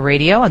Catholic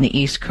Radio on the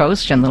East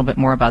Coast, and a little bit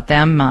more about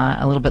them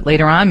a little bit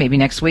later on. Maybe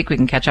next week we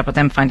can catch up with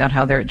them, find out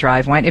how their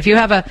drive went. If you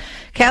have a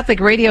Catholic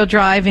radio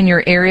drive in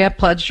your area,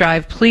 pledge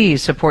drive,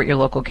 please support your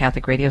local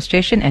Catholic radio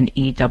station and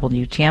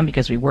EWTN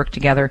because we work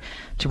together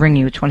to bring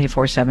you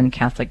 24/7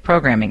 Catholic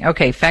programming.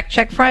 Okay, Fact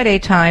Check Friday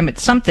time.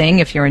 It's something,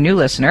 if you're a new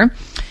listener,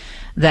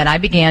 that I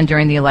began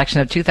during the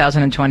election of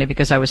 2020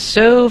 because I was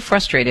so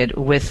frustrated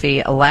with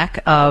the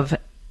lack of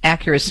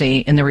accuracy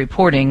in the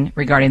reporting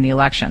regarding the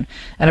election.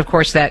 And of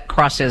course that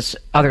crosses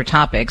other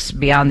topics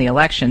beyond the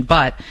election,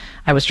 but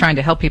I was trying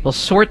to help people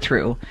sort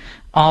through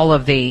all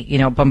of the,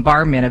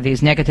 bombardment of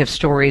these negative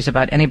stories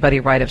about anybody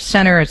right of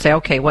center and say,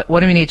 okay, what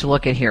do we need to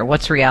look at here?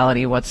 What's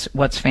reality?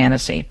 What's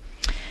fantasy?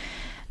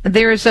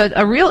 There's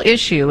a real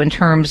issue in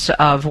terms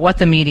of what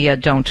the media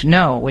don't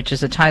know, which is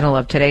the title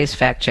of today's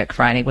Fact Check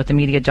Friday. What the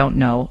media don't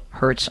know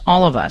hurts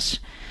all of us.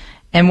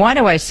 And why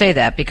do I say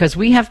that? Because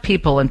we have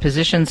people in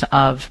positions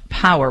of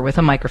power with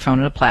a microphone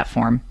and a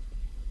platform.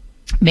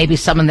 Maybe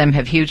some of them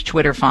have huge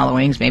Twitter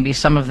followings. Maybe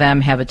some of them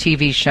have a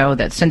TV show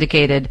that's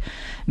syndicated.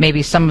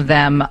 Maybe some of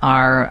them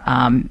are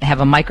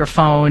have a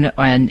microphone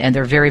and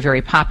they're very,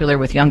 very popular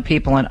with young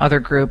people and other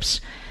groups.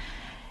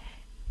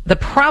 The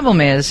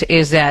problem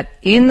is that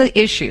in the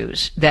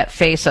issues that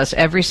face us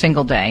every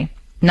single day,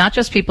 not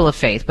just people of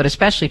faith, but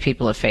especially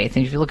people of faith,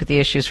 and if you look at the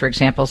issues, for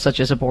example, such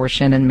as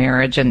abortion and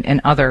marriage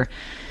and other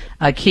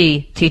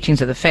key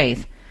teachings of the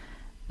faith,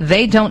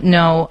 they don't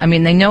know, I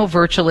mean, they know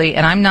virtually,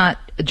 and I'm not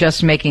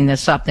just making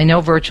this up, they know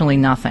virtually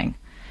nothing.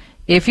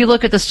 If you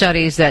look at the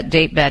studies that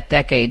date back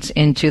decades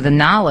into the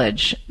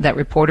knowledge that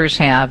reporters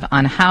have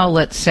on how,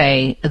 let's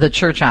say, the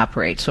church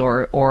operates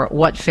or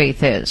what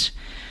faith is,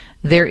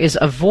 there is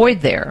a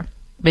void there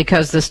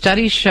because the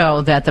studies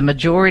show that the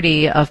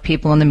majority of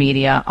people in the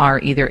media are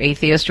either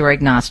atheist or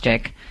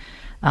agnostic,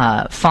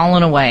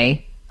 fallen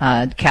away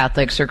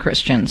Catholics or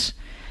Christians.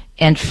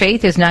 And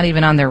faith is not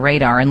even on their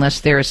radar unless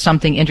there is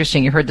something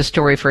interesting. You heard the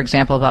story, for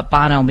example, about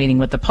Bono meeting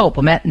with the Pope.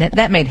 Well,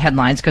 that made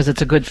headlines because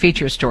it's a good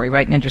feature story,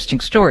 right? An interesting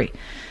story.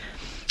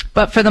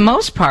 But for the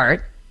most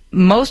part,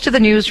 most of the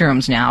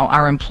newsrooms now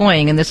are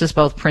employing, and this is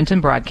both print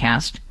and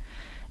broadcast,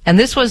 and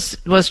this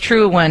was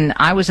true when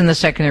I was in the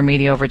secular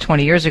media over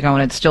 20 years ago,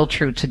 and it's still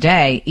true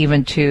today,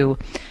 even to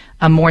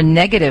a more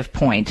negative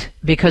point,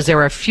 because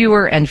there are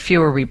fewer and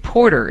fewer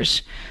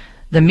reporters.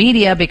 The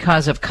media,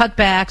 because of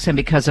cutbacks and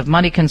because of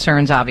money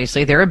concerns,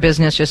 obviously, they're a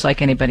business just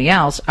like anybody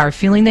else, are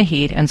feeling the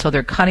heat, and so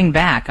they're cutting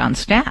back on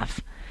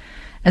staff.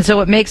 And so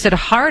it makes it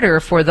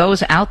harder for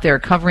those out there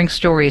covering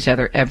stories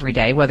every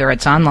day, whether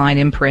it's online,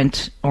 in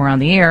print, or on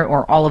the air,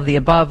 or all of the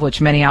above,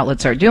 which many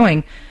outlets are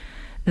doing.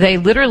 They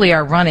literally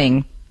are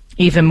running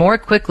even more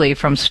quickly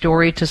from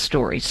story to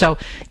story. So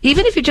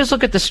even if you just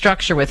look at the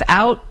structure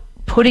without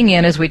putting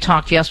in, as we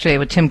talked yesterday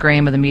with Tim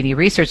Graham of the Media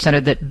Research Center,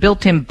 that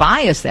built-in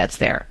bias that's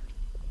there,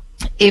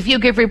 if you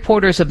give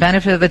reporters a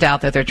benefit of the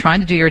doubt that they're trying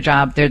to do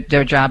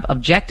their job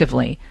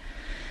objectively,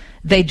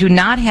 they do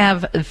not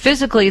have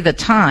physically the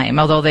time,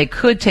 although they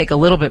could take a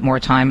little bit more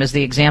time, as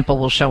the example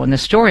will show in the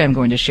story I'm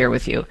going to share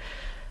with you.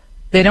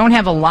 They don't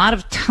have a lot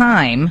of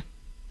time,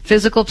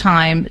 physical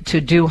time, to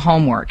do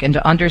homework and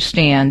to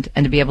understand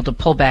and to be able to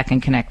pull back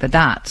and connect the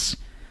dots.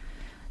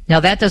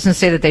 Now, that doesn't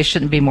say that they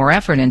shouldn't be more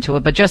effort into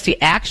it, but just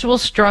the actual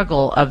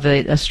struggle of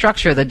the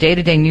structure of the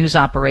day-to-day news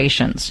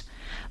operations.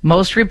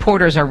 Most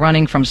reporters are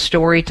running from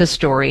story to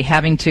story,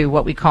 having to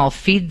what we call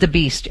feed the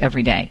beast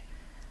every day.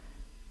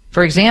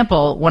 For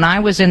example, when I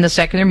was in the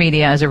secular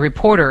media as a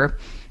reporter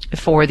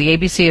for the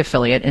ABC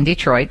affiliate in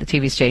Detroit, the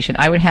TV station,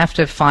 I would have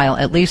to file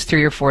at least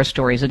 3 or 4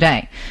 stories a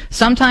day.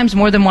 Sometimes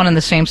more than one on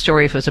the same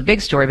story if it was a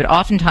big story, but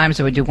oftentimes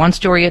I would do one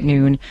story at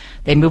noon,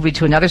 they'd move me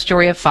to another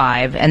story at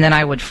 5, and then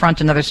I would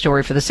front another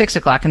story for the 6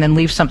 o'clock and then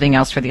leave something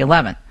else for the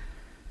 11.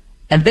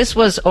 And this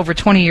was over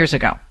 20 years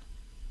ago,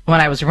 when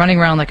I was running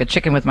around like a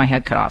chicken with my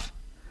head cut off.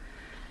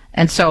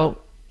 And so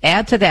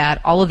add to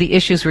that all of the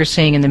issues we're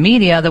seeing in the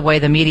media, the way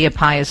the media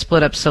pie is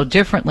split up so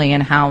differently,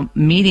 and how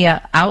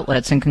media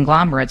outlets and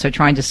conglomerates are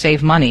trying to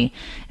save money,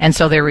 and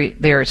so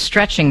they're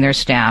stretching their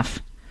staff,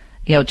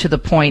 to the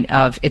point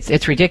of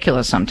it's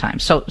ridiculous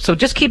sometimes. So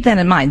just keep that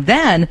in mind.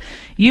 Then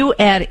you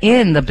add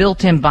in the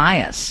built-in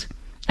bias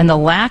and the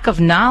lack of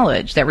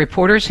knowledge that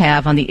reporters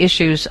have on the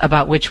issues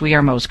about which we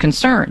are most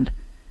concerned.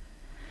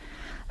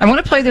 I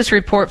want to play this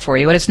report for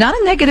you, and it's not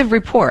a negative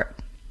report,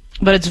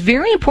 but it's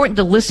very important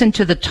to listen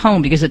to the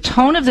tone, because the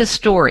tone of this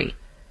story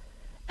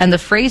and the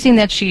phrasing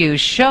that she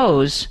used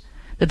shows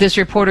that this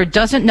reporter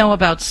doesn't know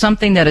about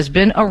something that has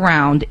been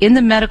around in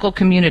the medical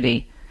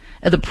community.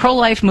 The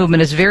pro-life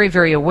movement is very,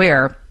 very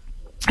aware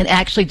and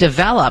actually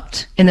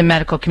developed in the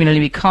medical community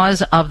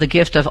because of the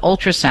gift of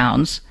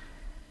ultrasounds.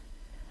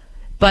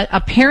 But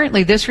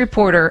apparently this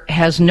reporter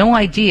has no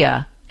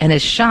idea and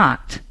is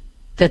shocked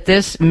that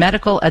this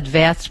medical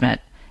advancement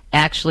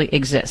actually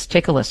exists.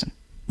 Take a listen.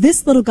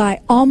 This little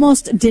guy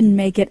almost didn't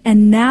make it,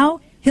 and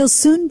now he'll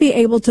soon be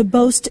able to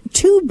boast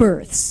 2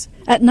 births.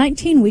 At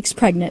 19 weeks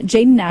pregnant,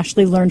 Jaden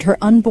Ashley learned her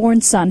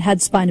unborn son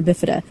had spina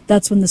bifida.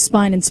 That's when the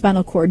spine and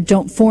spinal cord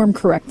don't form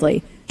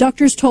correctly.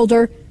 Doctors told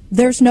her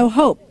there's no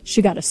hope.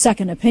 She got a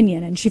second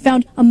opinion, and she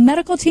found a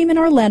medical team in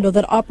Orlando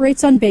that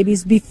operates on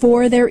babies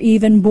before they're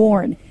even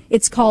born.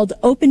 It's called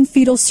open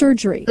fetal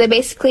surgery. They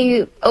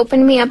basically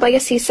opened me up like a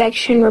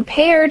C-section,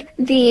 repaired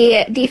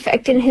the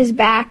defect in his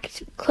back,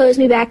 closed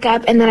me back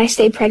up, and then I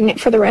stayed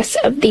pregnant for the rest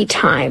of the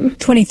time.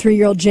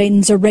 23-year-old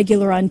Jaden's a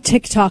regular on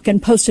TikTok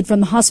and posted from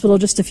the hospital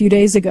just a few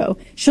days ago.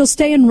 She'll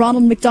stay in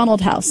Ronald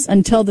McDonald House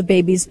until the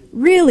baby's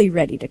really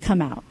ready to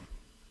come out.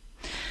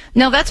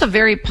 Now, that's a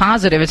very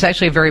positive, it's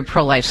actually a very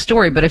pro-life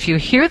story, but if you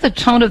hear the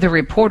tone of the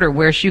reporter,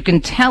 where you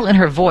can tell in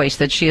her voice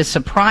that she is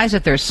surprised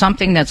that there's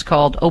something that's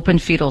called open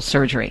fetal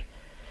surgery.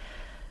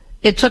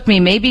 It took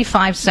me maybe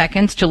 5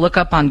 seconds to look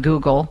up on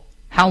Google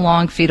how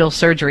long fetal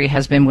surgery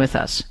has been with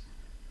us.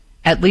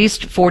 At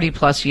least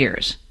 40-plus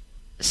years.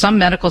 Some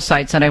medical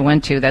sites that I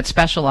went to that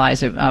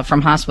specialize,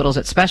 from hospitals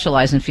that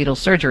specialize in fetal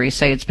surgery,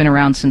 say it's been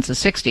around since the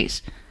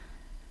 60s.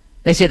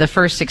 They say the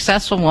first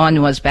successful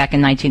one was back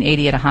in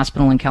 1980 at a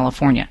hospital in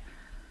California.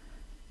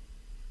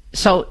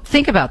 So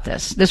think about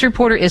this. This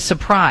reporter is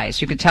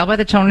surprised. You can tell by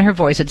the tone in her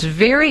voice. It's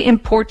very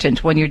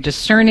important when you're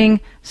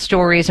discerning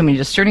stories and when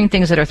you're discerning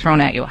things that are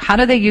thrown at you. How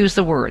do they use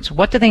the words?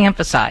 What do they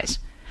emphasize?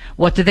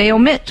 What do they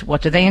omit?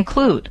 What do they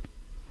include?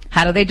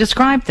 How do they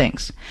describe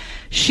things?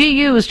 She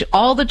used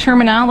all the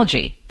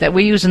terminology that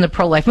we use in the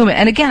pro-life movement.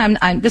 And again,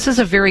 this is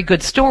a very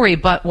good story,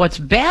 but what's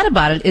bad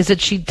about it is that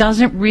she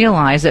doesn't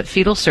realize that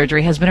fetal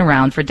surgery has been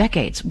around for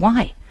decades.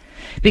 Why?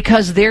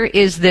 Because there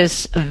is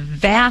this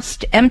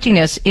vast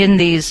emptiness in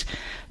these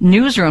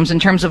newsrooms in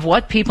terms of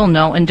what people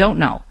know and don't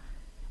know.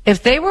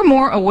 If they were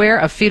more aware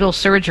of fetal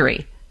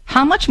surgery,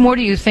 how much more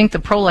do you think the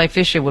pro-life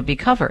issue would be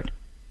covered?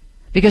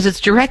 Because it's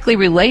directly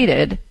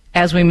related,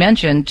 as we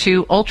mentioned,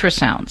 to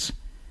ultrasounds.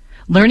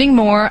 Learning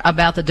more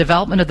about the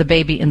development of the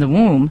baby in the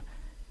womb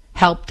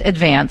helped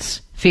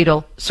advance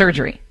fetal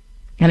surgery.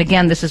 And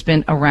again, this has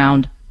been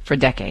around for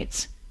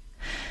decades.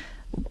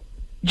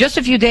 Just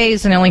a few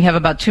days, and I only have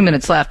about 2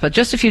 minutes left, but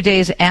just a few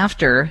days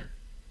after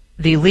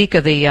the leak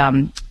of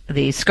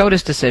the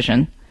SCOTUS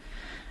decision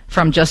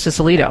from Justice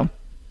Alito,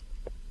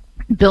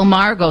 Bill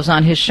Maher goes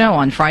on his show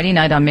on Friday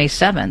night on May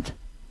 7th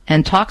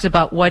and talks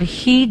about what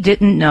he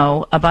didn't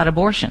know about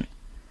abortion.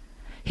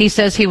 He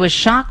says he was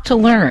shocked to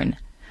learn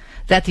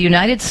that the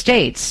United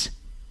States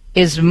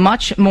is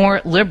much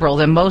more liberal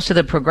than most of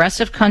the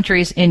progressive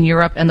countries in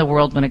Europe and the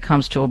world when it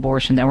comes to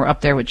abortion, that we're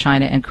up there with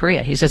China and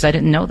Korea. He says, I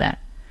didn't know that.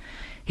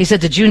 He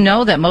said, did you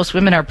know that most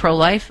women are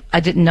pro-life? I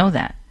didn't know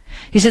that.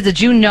 He said,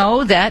 did you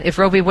know that if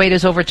Roe v. Wade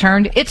is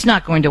overturned, it's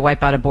not going to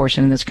wipe out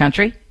abortion in this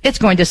country? It's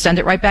going to send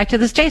it right back to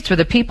the states where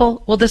the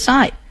people will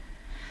decide.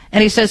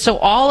 And he says, so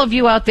all of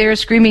you out there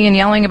screaming and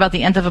yelling about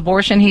the end of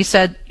abortion, he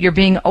said, you're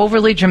being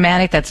overly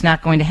dramatic. That's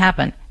not going to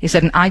happen. He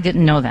said, and I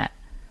didn't know that.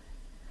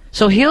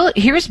 So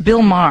here's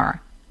Bill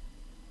Maher,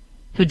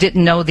 who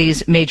didn't know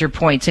these major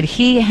points, and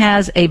he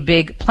has a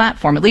big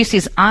platform. At least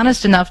he's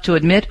honest enough to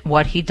admit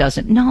what he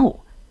doesn't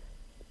know.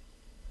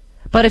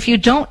 But if you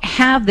don't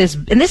have this,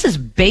 and this is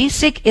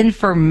basic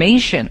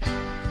information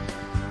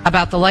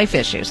about the life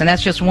issues, and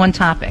that's just one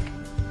topic.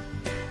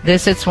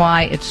 This is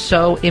why it's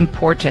so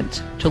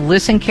important to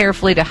listen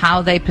carefully to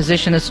how they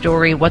position a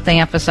story, what they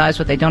emphasize,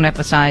 what they don't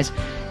emphasize,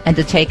 and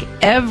to take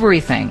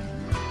everything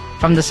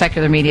from the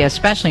secular media,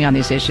 especially on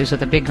these issues,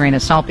 with a big grain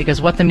of salt, because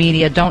what the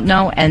media don't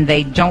know, and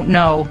they don't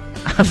know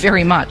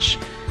very much,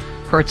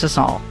 hurts us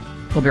all.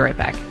 We'll be right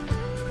back.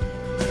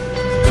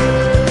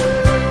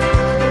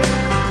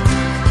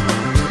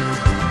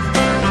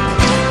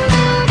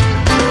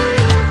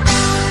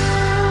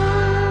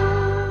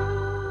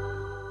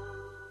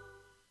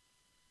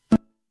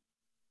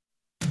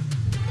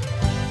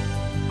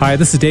 Hi,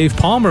 this is Dave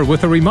Palmer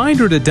with a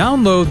reminder to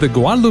download the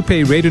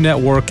Guadalupe Radio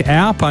Network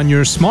app on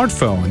your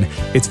smartphone.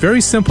 It's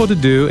very simple to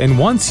do, and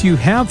once you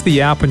have the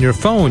app on your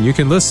phone, you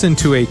can listen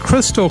to a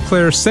crystal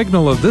clear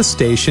signal of this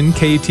station,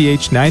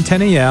 KATH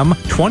 910 AM,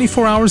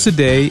 24 hours a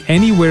day,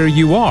 anywhere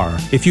you are.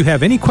 If you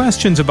have any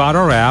questions about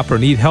our app or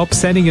need help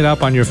setting it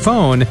up on your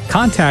phone,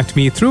 contact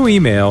me through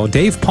email,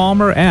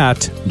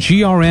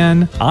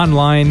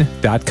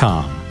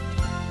 davepalmer@grnonline.com.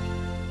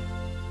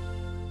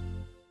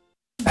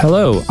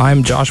 Hello,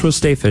 I'm Joshua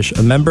Stayfish,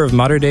 a member of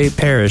Mater Dei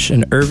Parish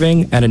in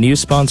Irving and a new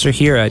sponsor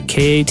here at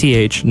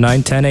KATH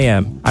 910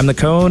 AM. I'm the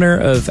co-owner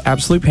of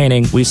Absolute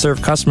Painting. We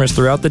serve customers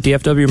throughout the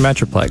DFW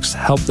Metroplex,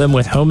 help them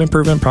with home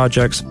improvement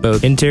projects,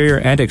 both interior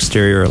and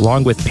exterior,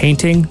 along with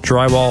painting,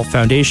 drywall,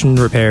 foundation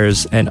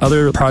repairs, and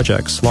other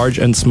projects, large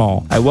and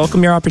small. I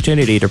welcome your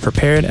opportunity to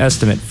prepare an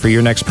estimate for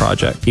your next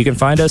project. You can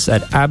find us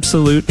at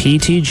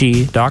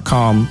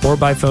absoluteptg.com or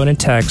by phone and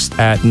text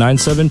at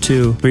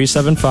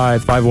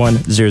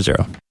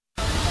 972-375-5100.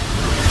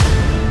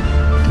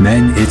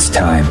 Men, it's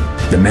time.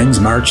 The Men's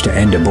March to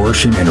End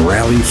Abortion and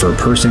Rally for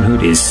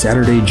Personhood is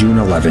Saturday, June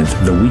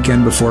 11th, the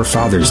weekend before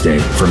Father's Day,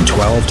 from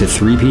 12 to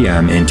 3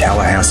 p.m. in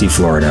Tallahassee,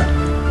 Florida.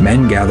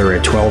 Men gather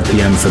at 12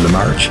 p.m. for the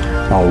march,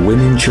 while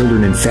women,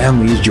 children, and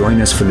families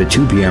join us for the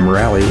 2 p.m.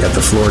 rally at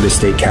the Florida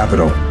State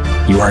Capitol.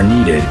 You are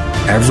needed.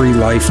 Every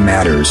life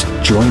matters.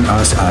 Join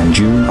us on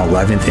June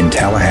 11th in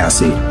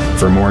Tallahassee.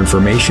 For more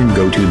information,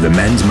 go to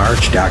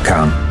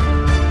themensmarch.com.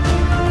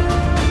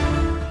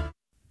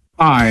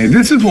 Hi,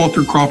 this is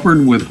Walter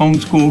Crawford with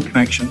Homeschool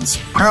Connections,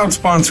 proud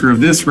sponsor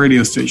of this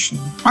radio station.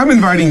 I'm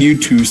inviting you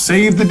to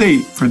save the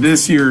date for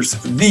this year's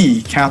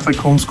The Catholic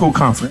Homeschool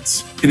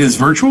Conference. It is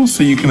virtual,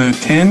 so you can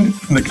attend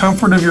from the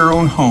comfort of your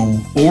own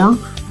home or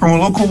from a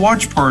local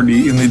watch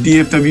party in the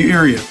DFW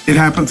area. It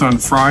happens on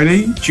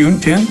Friday, June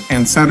 10th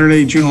and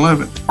Saturday, June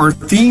 11th. Our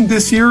theme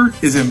this year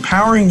is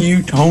empowering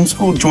you to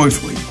homeschool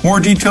joyfully. More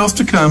details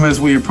to come as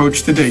we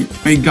approach the date.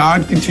 May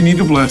God continue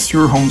to bless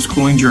your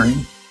homeschooling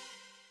journey.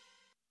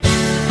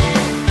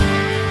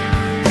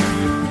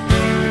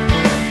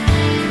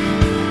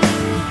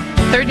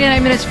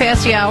 39 minutes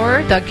past the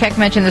hour. Doug Keck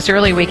mentioned this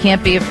earlier. We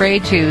can't be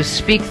afraid to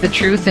speak the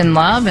truth in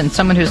love. And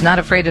someone who's not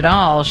afraid at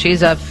all,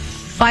 she's a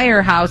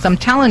firehouse. I'm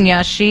telling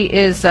you, she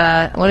is,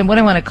 what do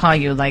I want to call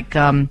you? Like,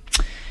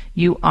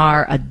 you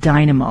are a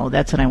dynamo.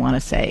 That's what I want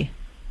to say.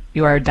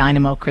 You are a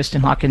dynamo,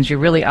 Kristen Hawkins. You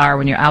really are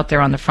when you're out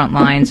there on the front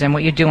lines. And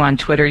what you do on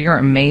Twitter, you're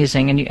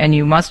amazing. And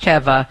you must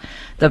have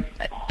the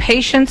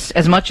patience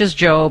as much as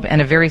Job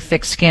and a very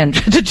thick skin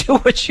to do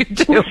what you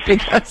do,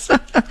 because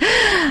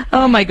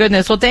oh my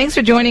goodness. Well, thanks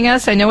for joining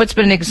us. I know it's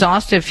been an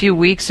exhaustive few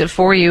weeks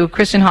for you.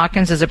 Kristen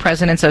Hawkins is the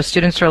president of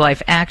Students for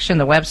Life Action.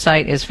 The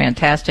website is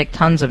fantastic,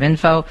 tons of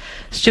info,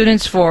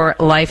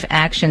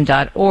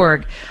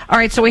 studentsforlifeaction.org. All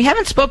right, so we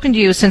haven't spoken to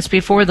you since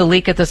before the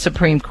leak at the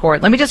Supreme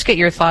Court. Let me just get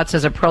your thoughts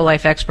as a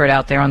pro-life expert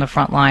out there on the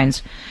front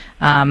lines.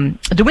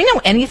 Do we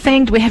know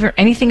anything? Do we have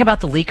anything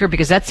about the leaker?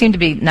 Because that seemed to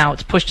be, now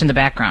it's pushed in the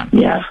background.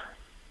 Yeah.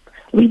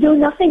 We know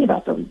nothing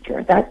about the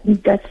leaker.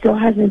 That still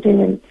hasn't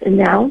been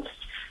announced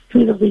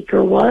who the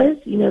leaker was.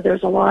 You know,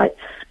 there's a lot,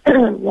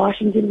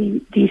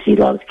 Washington, D.C.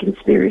 loves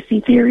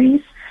conspiracy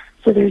theories,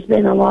 so there's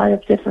been a lot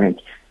of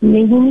different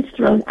names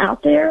thrown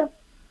out there.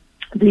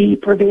 The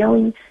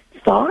prevailing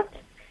thought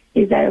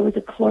is that it was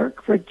a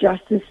clerk for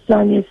Justice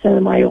Sonia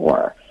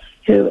Sotomayor,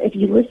 who, if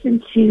you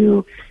listen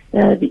to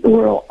the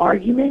oral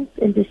arguments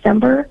in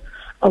December,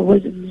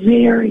 was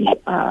very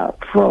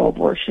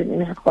pro-abortion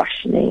in her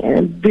questioning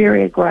and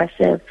very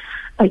aggressive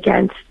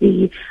against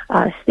the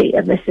state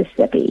of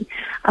Mississippi.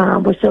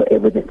 So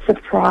it wouldn't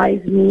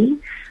surprise me.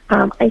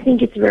 I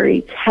think it's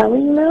very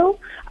telling, though.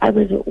 I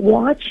was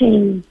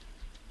watching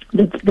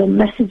the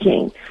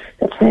messaging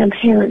that Planned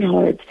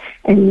Parenthood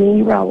and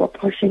NARAL were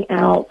pushing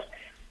out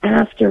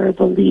after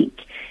the leak.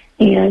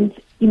 And,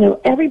 you know,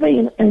 everybody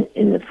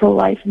in the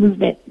pro-life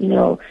movement, you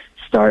know,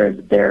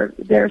 started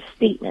their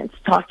statements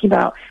talking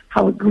about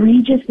how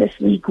egregious this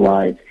leak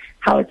was,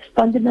 how it's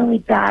fundamentally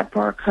bad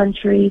for our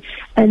country,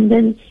 and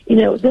then, you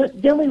know,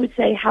 then we would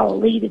say how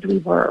elated we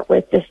were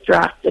with this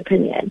draft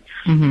opinion,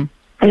 and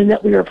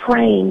that we were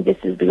praying this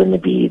is going to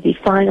be the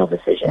final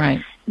decision.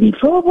 Right. The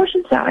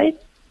pro-abortion side,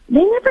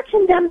 they never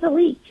condemned the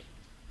leak,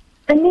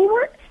 and they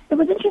weren't. It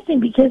was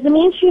interesting because the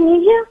mainstream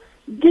media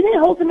didn't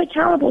hold them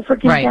accountable for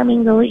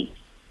condemning the leak.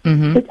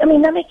 But, I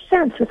mean, that makes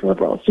sense with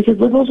liberals, because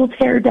liberals will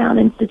tear down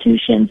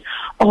institutions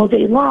all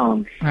day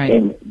long,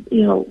 and,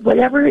 you know,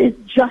 whatever is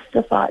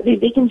justified,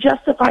 they can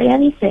justify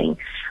anything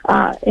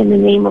in the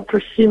name of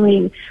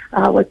pursuing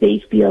what they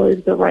feel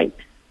is the right.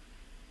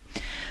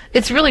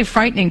 It's really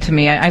frightening to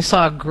me. I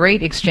saw a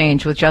great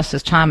exchange with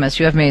Justice Thomas.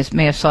 You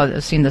may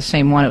have seen the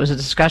same one. It was a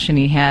discussion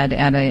he had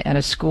at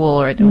a school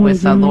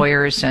with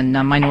lawyers and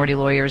minority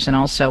lawyers and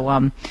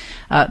also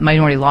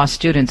minority law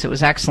students. It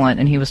was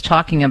excellent, and he was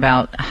talking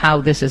about how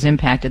this has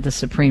impacted the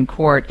Supreme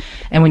Court.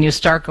 And when you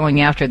start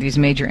going after these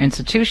major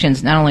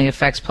institutions, not only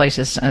affects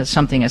places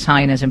something as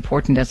high and as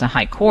important as a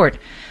high court,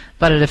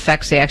 but it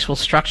affects the actual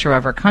structure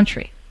of our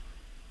country.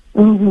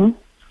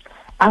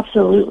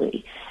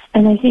 Absolutely.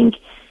 And I think,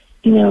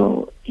 you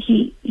know,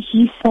 he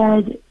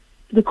said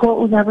the court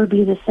will never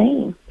be the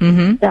same.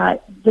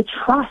 That the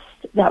trust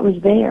that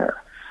was there,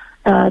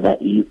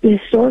 that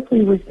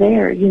historically was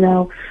there, you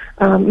know,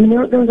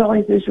 there was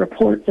always those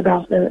reports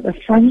about the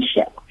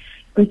friendship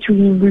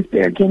between Ruth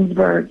Bader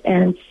Ginsburg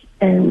and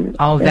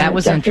that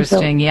was Justice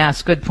interesting.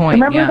 Yes, good point.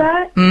 Remember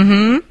that?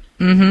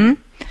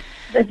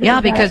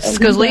 Yeah, because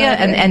Scalia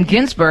and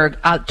Ginsburg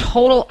are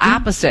total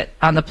opposite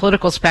on the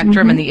political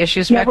spectrum and the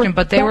issue spectrum,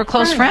 but they were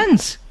close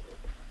friends.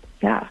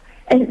 Yeah.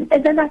 And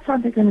then that's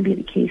not going to be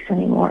the case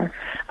anymore.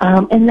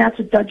 And that's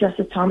what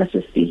Justice Thomas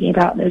was speaking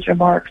about in his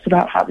remarks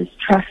about how this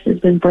trust has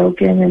been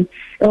broken and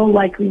it will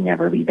likely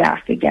never be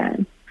back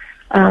again.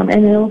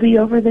 And it'll be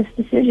over this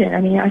decision.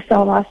 I mean, I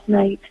saw last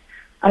night,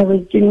 I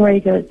was getting ready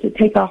to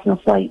take off on a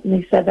flight, and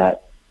they said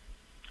that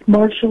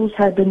marshals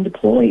had been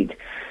deployed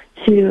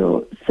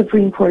to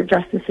Supreme Court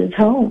justices'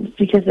 homes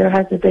because there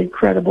hasn't been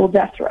credible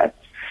death threats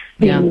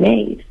being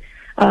made.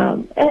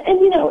 And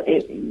you know,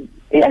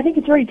 I think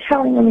it's very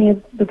telling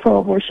of the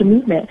pro-abortion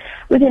movement.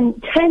 Within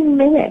 10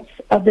 minutes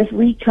of this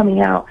leak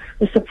coming out,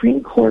 the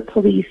Supreme Court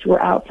police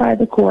were outside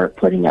the court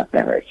putting up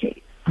barricades.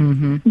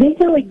 They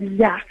know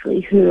exactly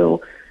who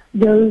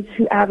those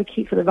who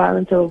advocate for the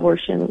violence of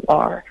abortion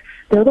are.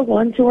 They're the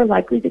ones who are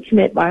likely to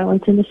commit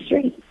violence in the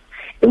streets.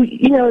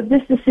 You know, if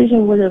this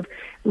decision would have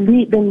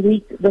been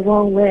leaked the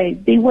wrong way,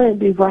 they wouldn't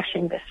be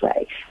rushing this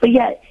way. But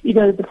yet, you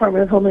know, the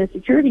Department of Homeland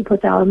Security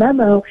puts out a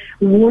memo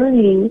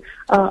warning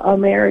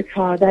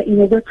America that, you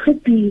know, there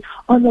could be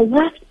on the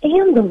left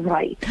and the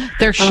right.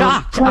 They're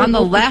shocked on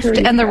the left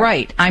and the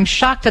right. I'm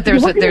shocked that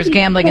there's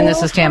gambling in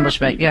this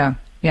establishment. Yeah.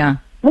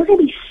 We're going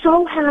to be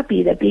so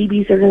happy that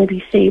babies are going to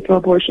be saved from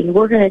abortion.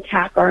 We're going to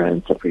attack our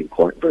own Supreme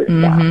Court and burn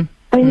it down.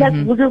 I mean, that's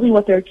literally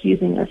what they're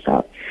accusing us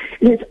of.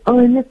 And it's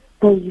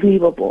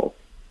unbelievable.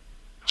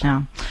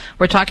 Yeah.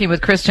 We're talking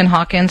with Kristen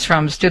Hawkins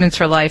from Students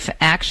for Life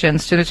Action,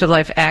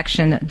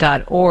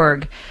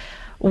 studentsforlifeaction.org.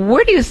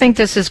 Where do you think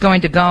this is going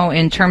to go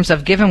in terms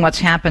of, given what's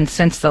happened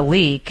since the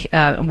leak?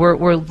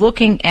 We're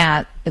looking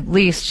at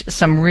least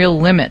some real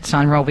limits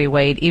on Roe v.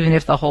 Wade, even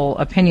if the whole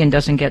opinion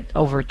doesn't get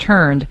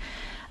overturned.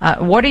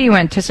 What are you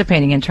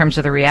anticipating in terms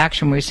of the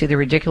reaction when we see the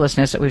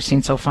ridiculousness that we've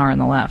seen so far on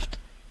the left?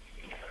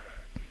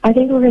 I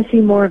think we're going to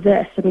see more of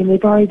this. I mean,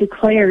 they've already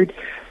declared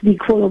the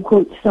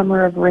quote-unquote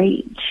summer of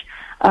rage.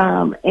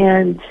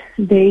 And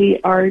the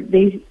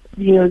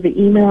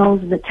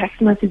emails and the text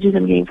messages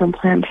I'm getting from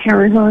Planned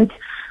Parenthood,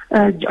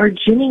 are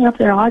ginning up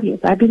their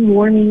audience. I've been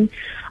warning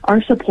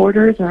our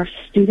supporters and our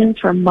students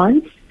for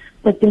months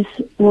that this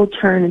will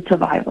turn into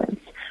violence.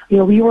 You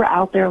know, we were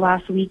out there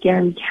last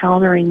weekend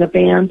countering the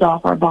Bands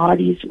Off Our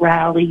Bodies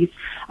rallies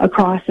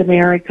across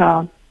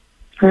America,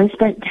 and I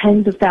spent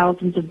tens of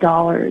thousands of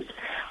dollars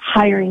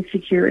hiring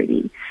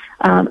security.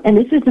 And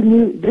this is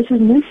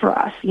new for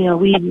us. You know,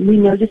 we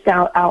noticed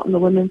out in the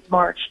Women's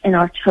March in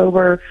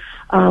October,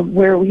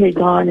 where we had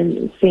gone,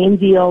 and same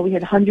deal. We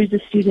had hundreds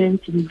of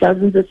students in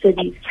dozens of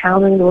cities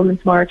countering the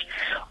Women's March,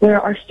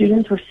 where our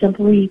students were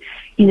simply,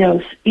 you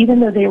know, even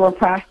though they were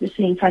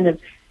practicing kind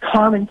of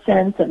common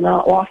sense of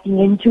not walking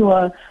into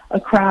a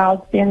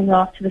crowd, standing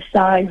off to the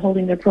side,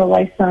 holding their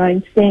pro-life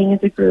signs, staying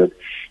as a group,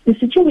 the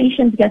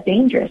situations got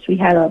dangerous. We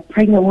had a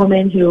pregnant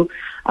woman who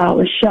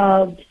was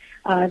shoved.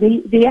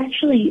 They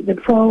actually, the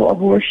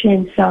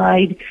pro-abortion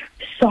side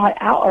sought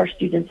out our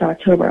students in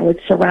October and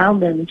would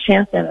surround them and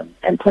chant them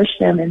and push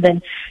them, and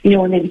then, you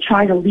know, when they would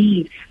try to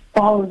leave,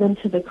 follow them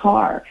to the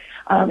car.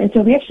 And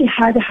so we actually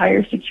had to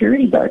hire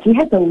security guards. We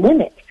had to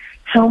limit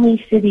how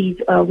many cities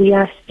we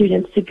asked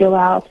students to go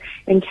out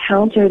and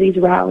counter these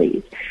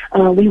rallies.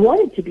 We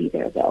wanted to be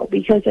there, though,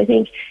 because I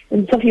think,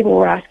 and some people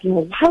were asking,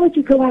 well, how would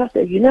you go out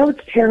there? You know,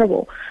 it's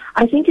terrible.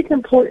 I think it's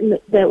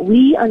important that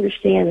we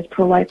understand as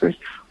pro-lifers,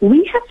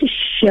 we have to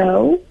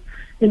show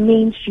the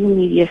mainstream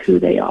media who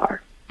they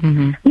are.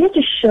 Mm-hmm. We have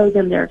to show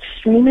them their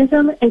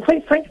extremism and,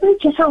 quite frankly,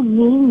 just how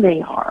mean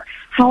they are,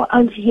 how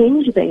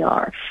unhinged they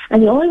are.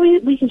 And the only way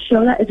we can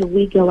show that is if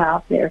we go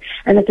out there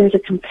and that there's a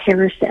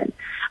comparison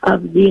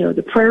of, you know,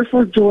 the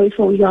prayerful,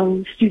 joyful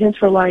young students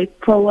for life,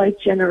 pro-life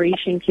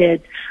generation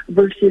kids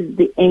versus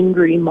the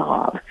angry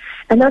mob.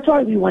 And that's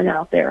why we went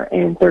out there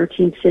in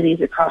 13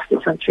 cities across the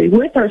country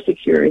with our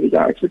security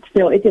guards. But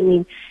still, it didn't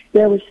mean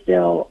there was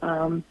still,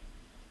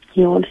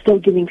 you know, I'm still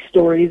getting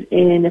stories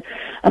in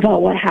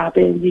about what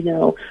happened, you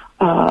know,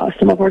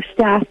 some of our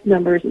staff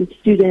members and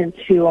students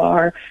who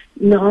are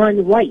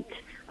non-white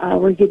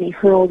were getting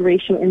hurled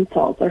racial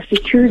insults. Our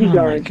security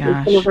guards,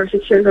 some of our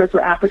security guards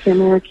were African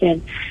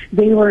American.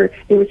 They were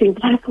saying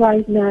Black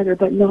Lives Matter,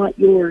 but not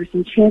yours,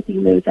 and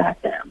chanting those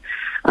at them.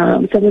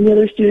 Some of the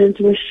other students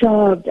were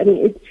shoved. I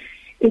mean,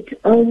 it's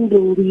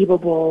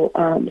unbelievable,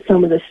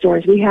 some of the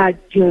stories. We had,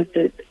 you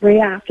know, right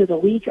after the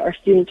week, our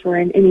students were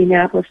in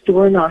Indianapolis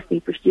door knocking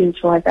for Students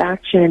for Life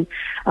Action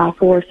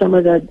for some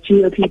of the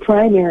GOP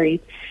primaries.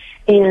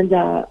 And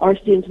our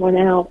students went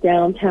out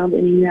downtown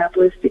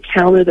Indianapolis to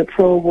counter the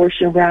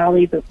pro-abortion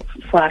rally, the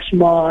flash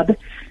mob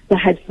that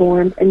had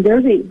formed. And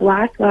there's a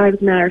Black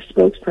Lives Matter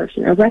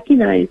spokesperson, a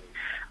recognized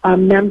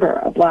member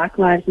of Black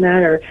Lives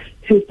Matter,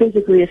 who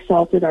physically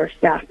assaulted our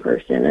staff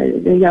person,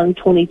 a young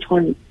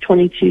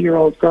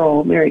 22-year-old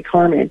girl, Mary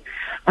Carmen.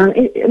 I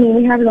mean,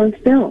 we have it on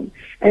film.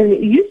 And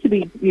it used to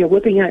be, you know,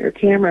 whipping out your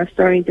camera,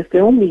 starting to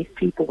film these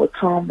people would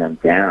calm them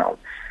down.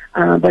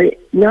 But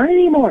not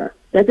anymore.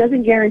 That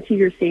doesn't guarantee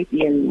your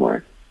safety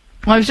anymore.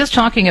 Well, I was just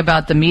talking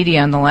about the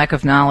media and the lack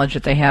of knowledge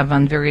that they have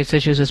on various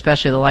issues,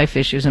 especially the life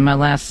issues, in my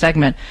last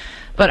segment.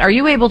 But are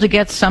you able to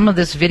get some of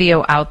this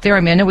video out there? I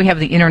mean, I know we have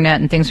the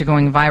internet and things are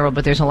going viral,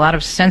 but there's a lot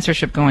of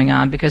censorship going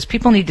on because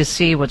people need to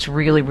see what's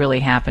really, really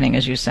happening,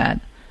 as you said.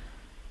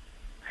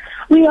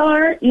 We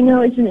are, you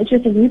know, it's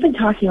interesting. We've been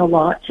talking a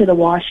lot to the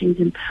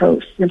Washington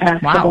Post in the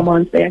past couple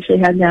months. They actually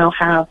now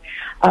have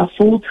a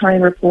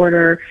full-time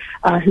reporter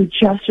who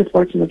just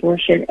reports on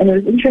abortion. And it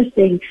was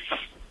interesting.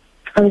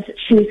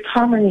 She was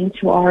commenting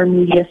to our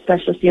media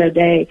specialist the other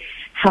day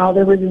how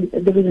there was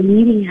a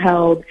meeting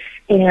held,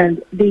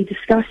 and they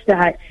discussed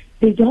that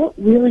they don't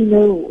really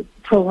know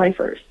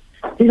pro-lifers.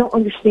 They don't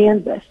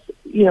understand this,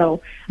 you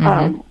know.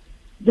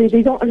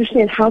 They don't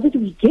understand, how did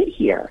we get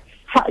here?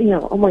 How, you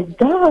know, oh my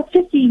God,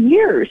 50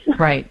 years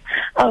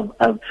of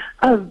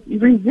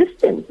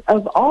resistance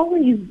of all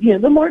these, you know,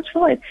 the March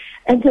for Life.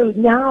 And so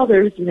now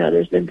there's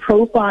been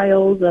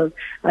profiles of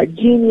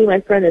Jeannie,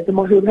 my friend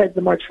who heads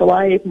the March for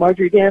Life,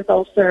 Marjorie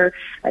Danfelser,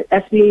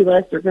 SBA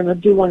list. They're going to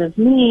do one of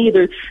me.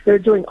 They're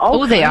doing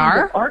all kinds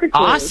of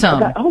articles.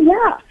 Awesome.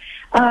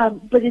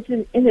 But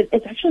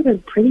it's actually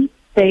been pretty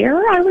fair,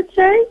 I would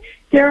say,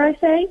 dare I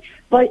say.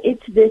 But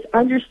it's this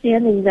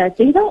understanding that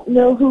they don't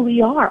know who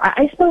we are.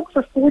 I spoke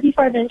for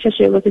 45 minutes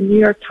yesterday with a New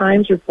York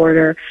Times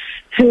reporter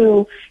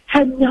who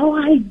had no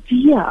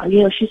idea.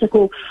 You know, she's like,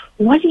 "Well,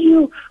 what do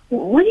you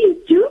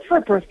do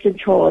for birth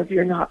control if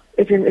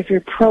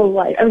you're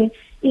pro-life?" I mean,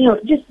 you know,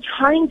 just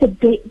trying to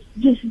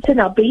just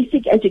send out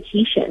basic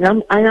education.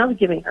 And I'm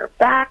giving her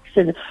facts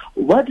and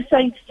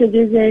websites to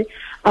visit.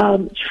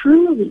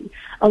 Truly,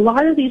 a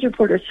lot of these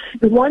reporters,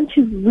 the ones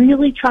who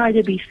really try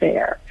to be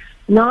fair,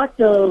 not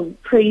the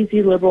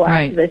crazy liberal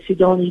activists who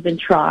don't even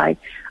try,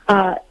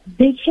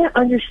 they can't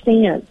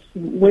understand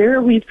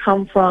where we've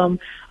come from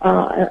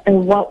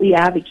and what we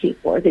advocate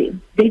for. They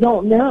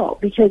don't know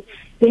because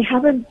they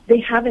haven't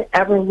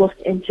ever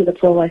looked into the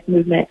pro-life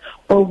movement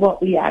or what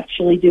we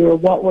actually do or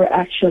what we're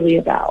actually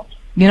about.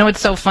 You know,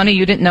 it's so funny.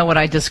 You didn't know what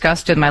I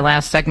discussed in my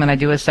last segment. I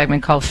do a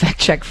segment called Fact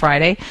Check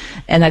Friday,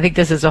 and I think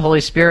this is the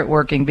Holy Spirit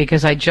working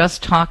because I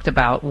just talked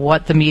about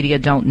what the media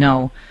don't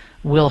know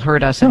will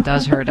hurt us and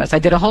does hurt us. I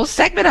did a whole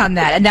segment on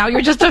that, and now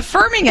you're just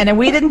affirming it, and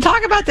we didn't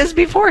talk about this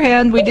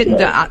beforehand. We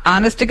didn't,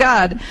 honest to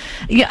God.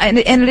 Yeah, and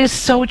it is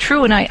so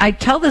true, and I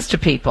tell this to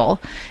people,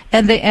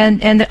 and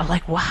they're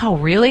like, wow,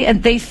 really?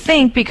 And they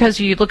think, because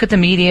you look at the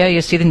media,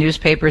 you see the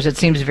newspapers, it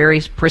seems very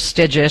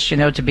prestigious,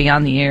 to be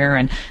on the air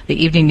and the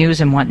evening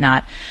news and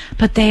whatnot,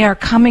 but they are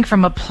coming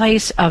from a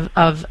place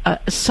of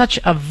such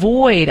a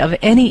void of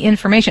any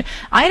information.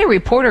 I had a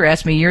reporter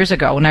ask me years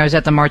ago when I was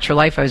at the March for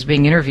Life, I was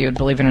being interviewed,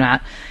 believe it or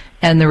not,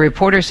 and the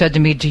reporter said to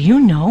me, do you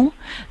know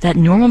that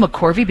Norma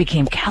McCorvey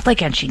became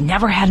Catholic and she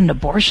never had an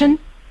abortion?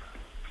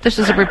 This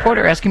is a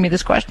reporter asking me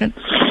this question.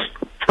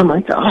 Oh,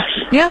 my gosh.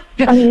 Yeah.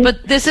 I mean,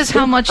 but this is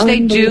how much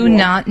they do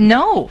not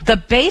know. The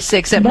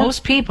basics that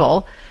most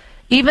people,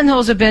 even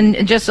those who have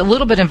been just a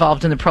little bit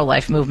involved in the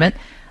pro-life movement,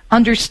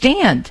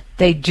 understand.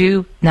 They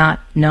do not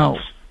know.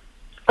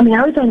 I mean,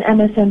 I was on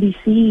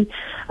MSNBC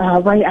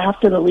right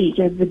after the leak.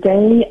 It was the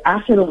day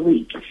after the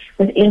leak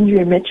with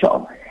Andrea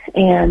Mitchell.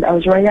 And I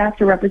was right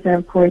after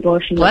Representative Cori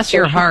Bush. Bless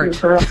your heart.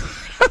 Her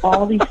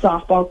all these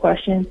softball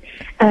questions.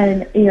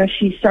 And,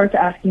 she starts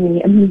asking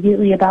me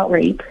immediately about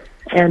rape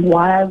and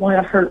why I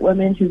want to hurt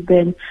women who've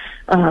been,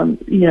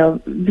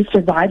 the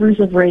survivors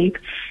of rape.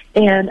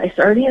 And I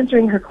started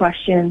answering her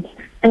questions.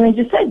 And I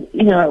just said,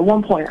 at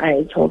one point I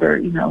had told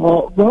her,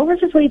 well, Roe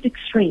versus Wade's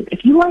extreme.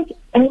 If you like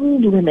any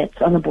limits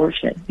on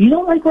abortion, you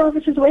don't like Roe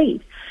versus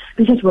Wade,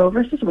 because Roe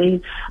versus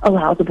Wade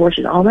allows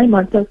abortion all 9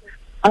 months of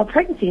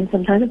pregnancy and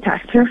sometimes of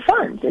taxpayer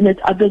funds. And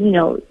it's been,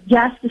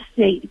 yes, the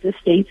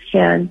states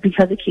can,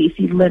 because of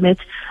Casey, limit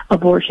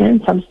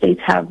abortion. Some states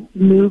have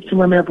moved to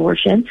limit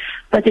abortion,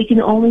 but they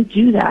can only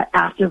do that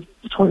after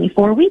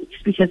 24 weeks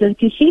because of the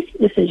Casey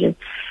decision.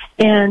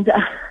 And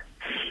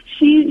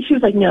she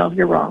was like, no,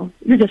 you're wrong.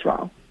 You're just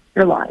wrong.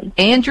 You're lying.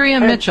 Andrea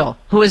Mitchell,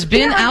 who has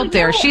been out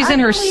there, she's in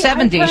her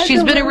 70s.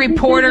 She's been a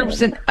reporter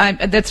since.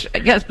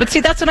 But see,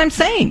 that's what I'm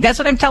saying. That's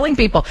what I'm telling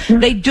people. Yeah.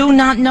 They do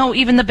not know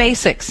even the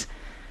basics.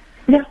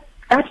 Yeah,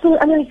 absolutely.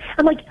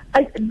 I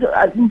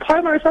mean, part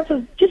of my response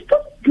was just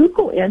go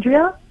Google,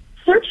 Andrea.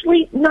 Search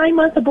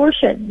 9-month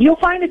abortion. You'll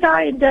find a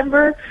guy in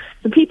Denver,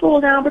 some people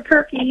in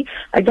Albuquerque,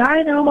 a guy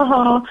in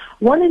Omaha,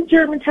 one in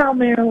Germantown,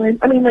 Maryland.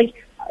 I mean, this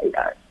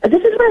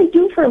is what I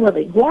do for a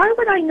living. Why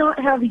would I not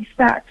have these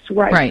facts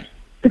right? Right.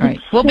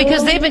 Right. Well,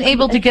 because they've been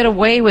able to get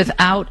away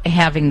without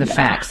having the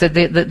facts.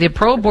 The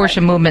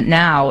pro-abortion movement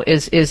now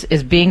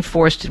is being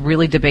forced to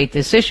really debate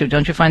this issue.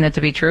 Don't you find that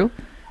to be true?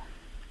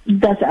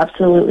 That's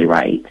absolutely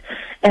right.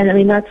 And I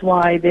mean, that's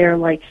why they're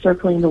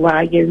circling the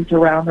wagons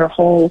around their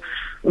whole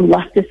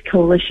leftist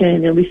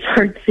coalition. And we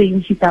start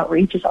seeing these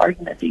outrageous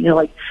arguments.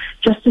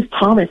 Justice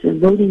Thomas is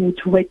voting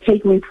to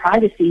take away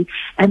privacy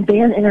and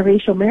ban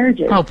interracial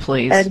marriages. Oh,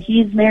 please. And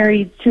he's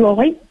married to a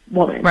white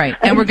woman. Right.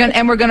 And we're going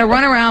to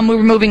run around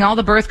removing all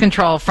the birth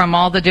control from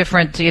all the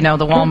different, the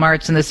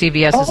Walmarts and the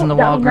CVS's and the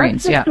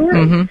Walgreens. Yeah.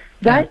 Mm-hmm.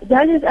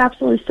 That is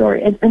absolutely the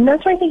story. And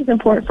that's why I think it's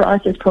important for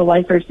us as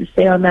pro-lifers to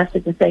stay on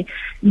message and say,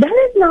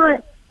 that is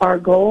not our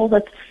goal.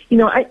 That's,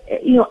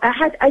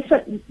 I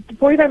spent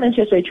 45 minutes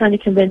yesterday trying to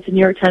convince a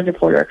New York Times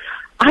reporter,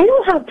 I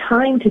don't have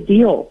time to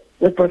deal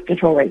with birth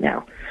control right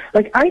now.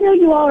 I know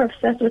you all are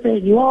obsessed with it,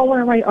 and you all want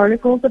to write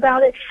articles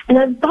about it.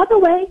 And by the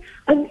way,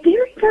 I'm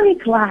very, very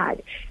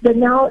glad that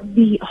now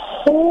the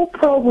whole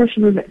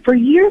pro-abortion movement, for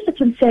years it's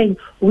been saying,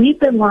 we've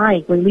been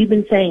lying when we've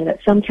been saying that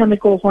some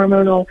chemical,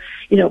 hormonal,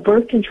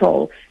 birth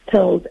control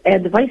pills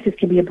and devices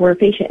can be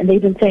abortifacient, and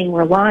they've been saying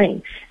we're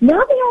lying.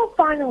 Now they all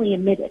finally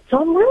admit it.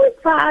 So I'm really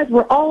glad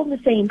we're all on the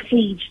same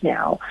page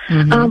now.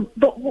 Mm-hmm.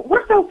 But what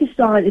we're focused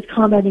on is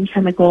combating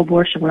chemical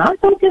abortion. What I'm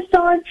focused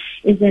on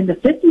is in the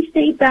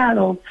 50-state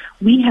battles,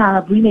 we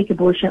make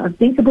abortion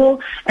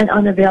unthinkable and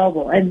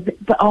unavailable.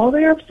 But all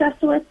they're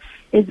obsessed with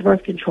is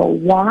birth control.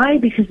 Why?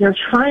 Because they're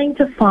trying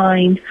to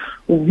find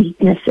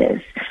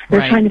weaknesses.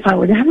 They're trying to find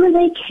whatever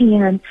they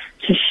can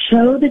to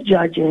show the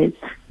judges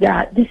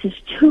that this is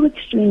too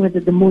extreme,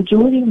 that the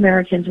majority of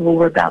Americans will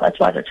rebel. That's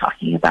why they're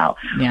talking about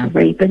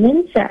rape and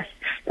incest.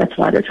 That's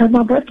why they're talking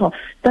about birth control.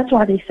 That's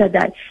why they said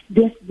that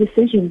this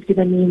decision is going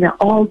to mean that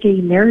all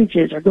gay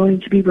marriages are going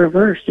to be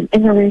reversed and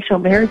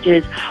interracial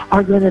marriages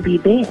are going to be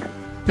banned.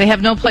 They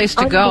have no place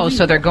to go,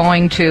 so they're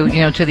going to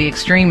the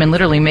extreme and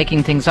literally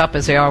making things up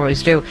as they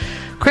always do.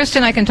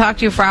 Kristen, I can talk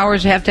to you for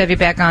hours. I have to have you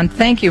back on.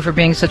 Thank you for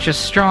being such a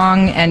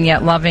strong and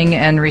yet loving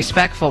and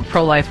respectful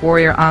pro-life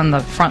warrior on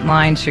the front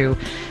lines who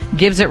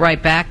gives it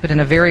right back, but in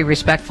a very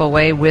respectful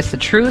way with the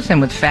truth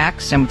and with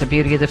facts and with the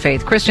beauty of the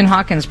faith. Kristen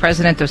Hawkins,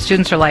 president of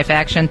Students for Life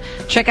Action.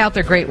 Check out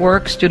their great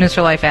work,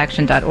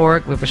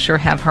 studentsforlifeaction.org. We will sure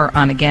have her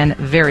on again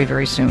very,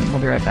 very soon. We'll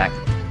be right back.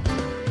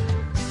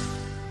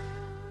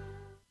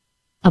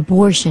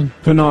 Abortion,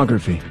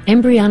 pornography,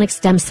 embryonic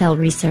stem cell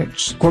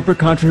research, corporate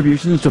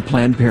contributions to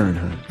Planned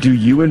Parenthood. Do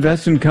you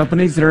invest in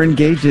companies that are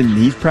engaged in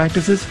these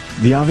practices?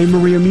 The Ave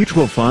Maria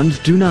Mutual Funds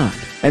do not,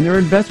 and their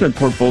investment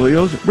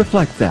portfolios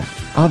reflect that.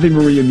 Ave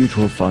Maria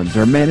mutual funds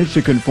are managed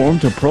to conform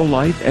to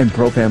pro-life and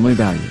pro-family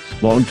values.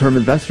 Long-term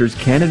investors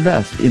can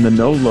invest in the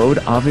no-load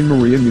Ave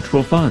Maria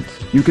mutual funds.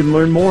 You can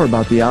learn more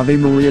about the Ave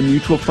Maria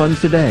mutual funds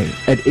today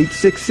at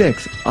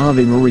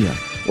 866-AVE-MARIA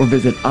or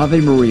visit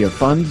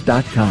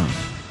AveMariaFunds.com.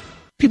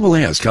 People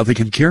ask how they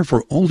can care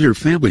for older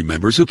family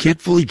members who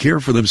can't fully care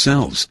for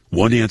themselves.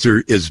 One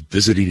answer is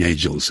Visiting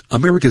Angels,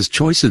 America's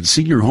choice in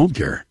senior home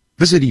care.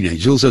 Visiting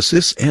Angels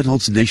assists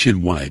adults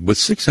nationwide with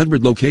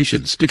 600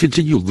 locations to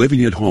continue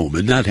living at home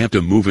and not have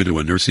to move into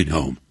a nursing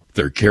home.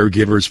 Their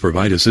caregivers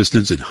provide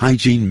assistance in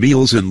hygiene,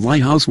 meals, and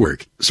light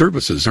housework.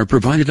 Services are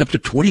provided up to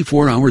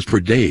 24 hours per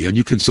day, and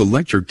you can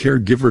select your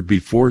caregiver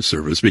before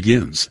service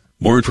begins.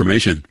 More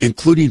information,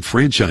 including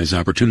franchise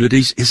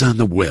opportunities, is on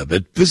the web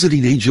at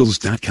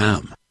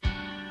visitingangels.com.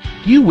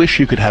 Do you wish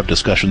you could have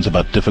discussions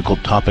about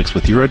difficult topics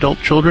with your adult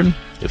children?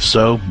 If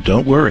so,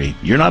 don't worry,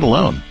 you're not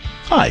alone.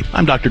 Hi,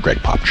 I'm Dr. Greg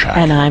Popchak.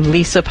 And I'm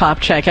Lisa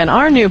Popchak, and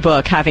our new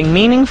book, Having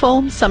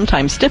Meaningful,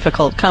 Sometimes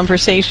Difficult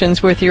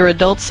Conversations with Your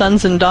Adult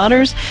Sons and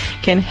Daughters,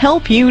 can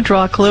help you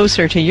draw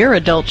closer to your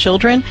adult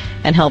children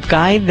and help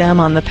guide them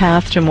on the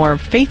path to more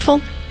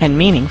faithful and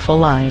meaningful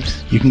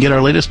lives. You can get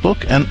our latest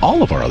book and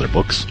all of our other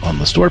books on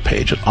the store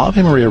page at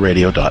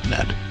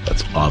AveMariaRadio.net.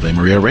 That's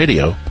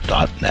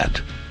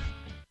AveMariaRadio.net.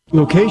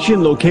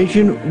 Location,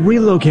 location,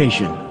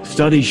 relocation.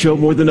 Studies show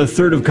more than a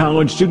third of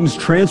college students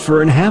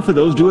transfer, and half of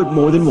those do it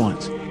more than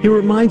once. He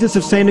reminds us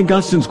of St.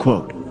 Augustine's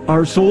quote,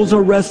 "Our souls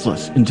are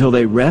restless until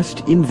they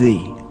rest in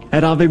thee."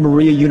 At Ave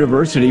Maria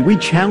University, we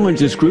challenge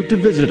this group to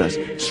visit us,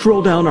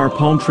 stroll down our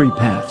palm tree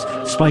paths,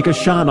 spike a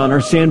shot on our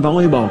sand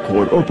volleyball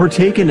court, or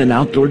partake in an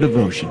outdoor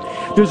devotion.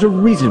 There's a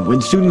reason when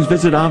students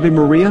visit Ave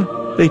Maria,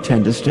 they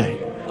tend to stay.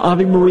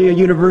 Ave Maria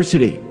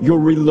University, your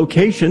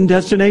relocation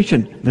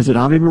destination. Visit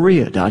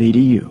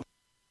avemaria.edu.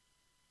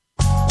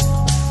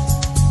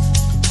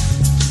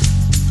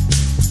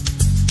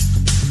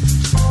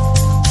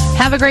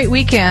 Have a great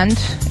weekend,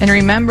 and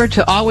remember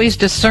to always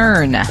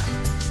discern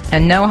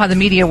and know how the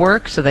media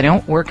works so they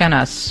don't work on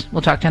us.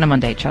 We'll talk to you on a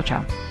Monday. Ciao,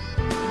 ciao.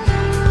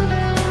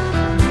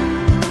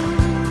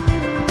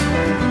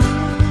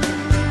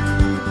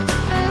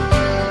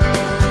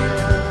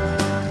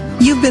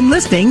 You've been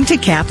listening to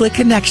Catholic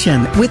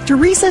Connection with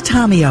Teresa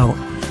Tomeo.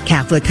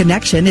 Catholic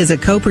Connection is a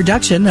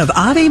co-production of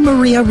Ave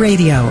Maria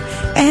Radio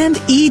and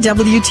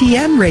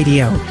EWTN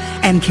Radio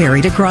and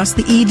carried across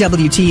the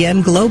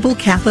EWTN Global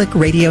Catholic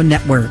Radio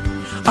Network.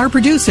 Our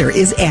producer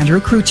is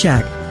Andrew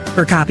Kruchek.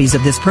 For copies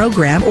of this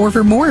program or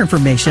for more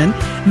information,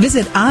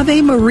 visit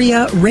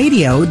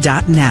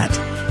AveMariaRadio.net.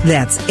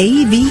 That's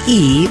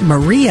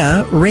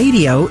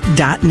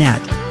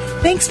AVEMariaRadio.net.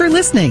 Thanks for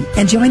listening,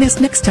 and join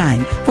us next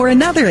time for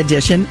another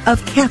edition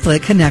of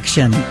Catholic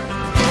Connection.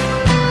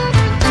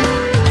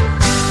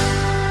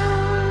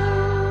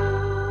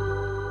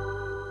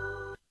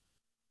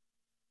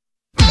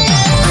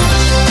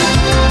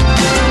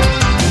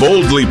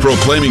 Boldly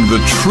proclaiming the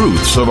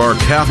truths of our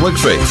Catholic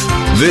faith.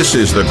 This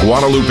is the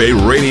Guadalupe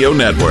Radio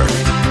Network.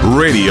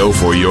 Radio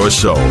for your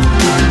soul.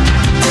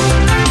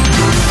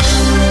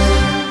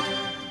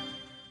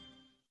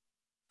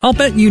 I'll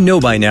bet you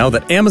know by now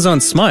that Amazon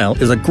Smile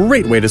is a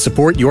great way to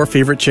support your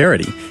favorite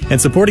charity.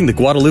 And supporting the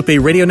Guadalupe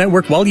Radio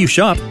Network while you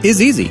shop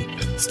is easy.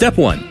 Step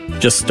 1.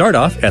 Just start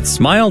off at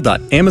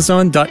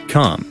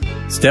smile.amazon.com.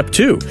 Step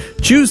 2.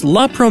 Choose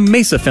La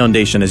Promesa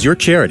Foundation as your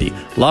charity.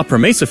 La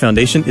Promesa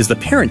Foundation is the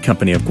parent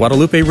company of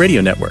Guadalupe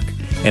Radio Network.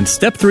 And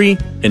Step 3.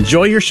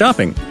 Enjoy your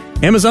shopping.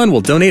 Amazon will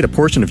donate a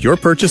portion of your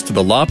purchase to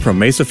the La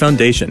Promesa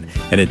Foundation,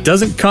 and it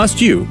doesn't cost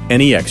you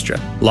any extra.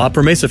 La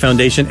Promesa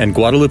Foundation and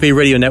Guadalupe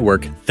Radio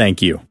Network,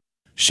 thank you.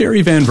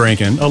 Sherry Van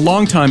Branken, a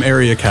longtime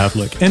area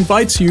Catholic,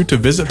 invites you to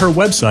visit her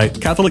website,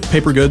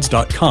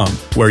 CatholicPaperGoods.com,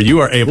 where you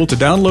are able to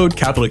download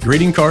Catholic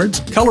greeting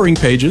cards, coloring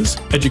pages,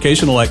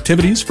 educational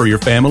activities for your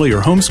family or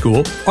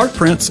homeschool, art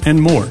prints,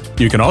 and more.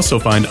 You can also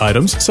find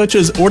items such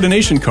as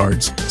ordination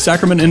cards,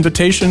 sacrament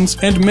invitations,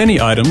 and many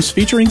items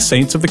featuring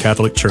saints of the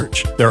Catholic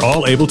Church. They're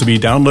all able to be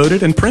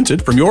downloaded and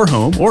printed from your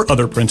home or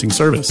other printing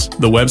service.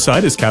 The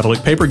website is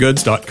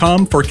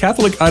CatholicPaperGoods.com for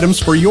Catholic items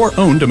for your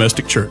own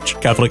domestic church.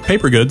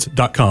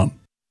 CatholicPaperGoods.com.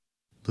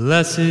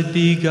 Blessed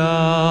be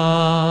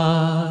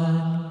God,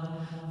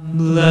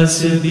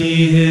 blessed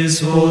be His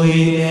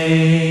holy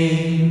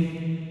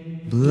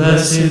name,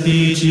 blessed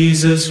be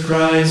Jesus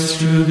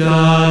Christ, true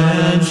God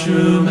and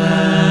true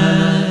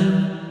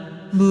man,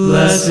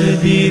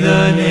 blessed be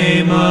the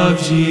name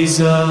of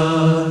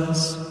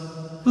Jesus,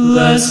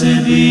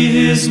 blessed be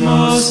His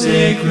most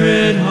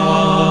sacred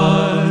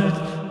heart,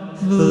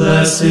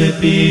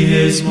 blessed be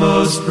His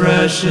most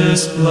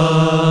precious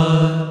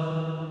blood.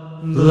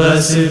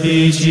 Blessed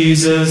be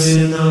Jesus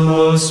in the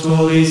most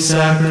holy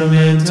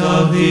sacrament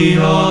of the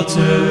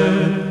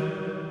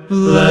altar.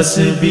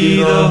 Blessed be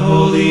the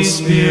Holy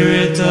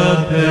Spirit,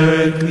 the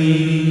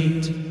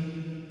Paraclete.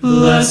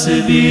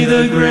 Blessed be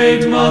the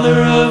great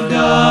Mother of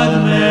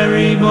God,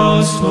 Mary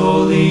most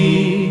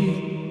holy.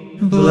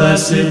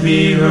 Blessed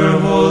be her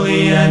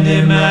holy and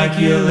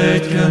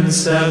immaculate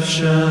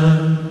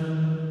conception.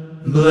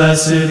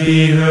 Blessed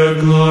be her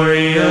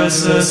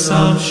glorious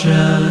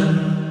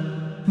Assumption.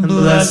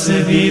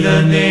 Blessed be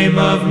the name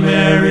of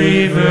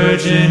Mary,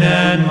 Virgin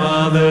and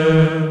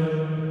Mother.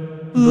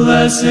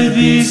 Blessed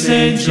be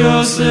Saint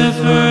Joseph,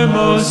 her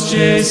most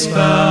chaste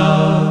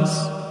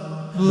spouse.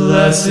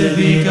 Blessed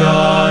be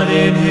God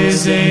in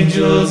his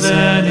angels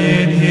and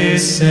in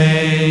his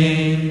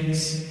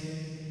saints.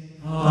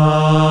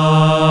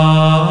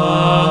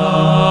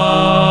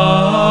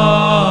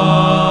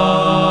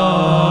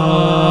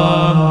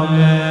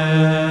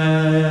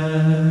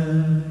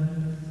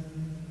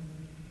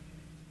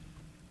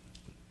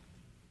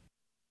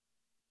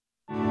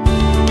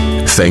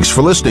 Thanks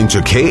for listening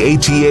to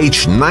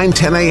KATH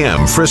 910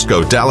 AM,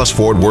 Frisco, Dallas,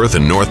 Fort Worth,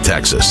 and North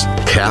Texas.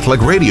 Catholic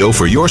radio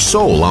for your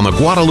soul on the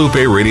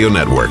Guadalupe Radio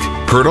Network.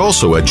 Heard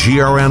also at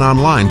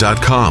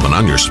grnonline.com and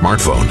on your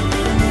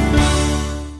smartphone.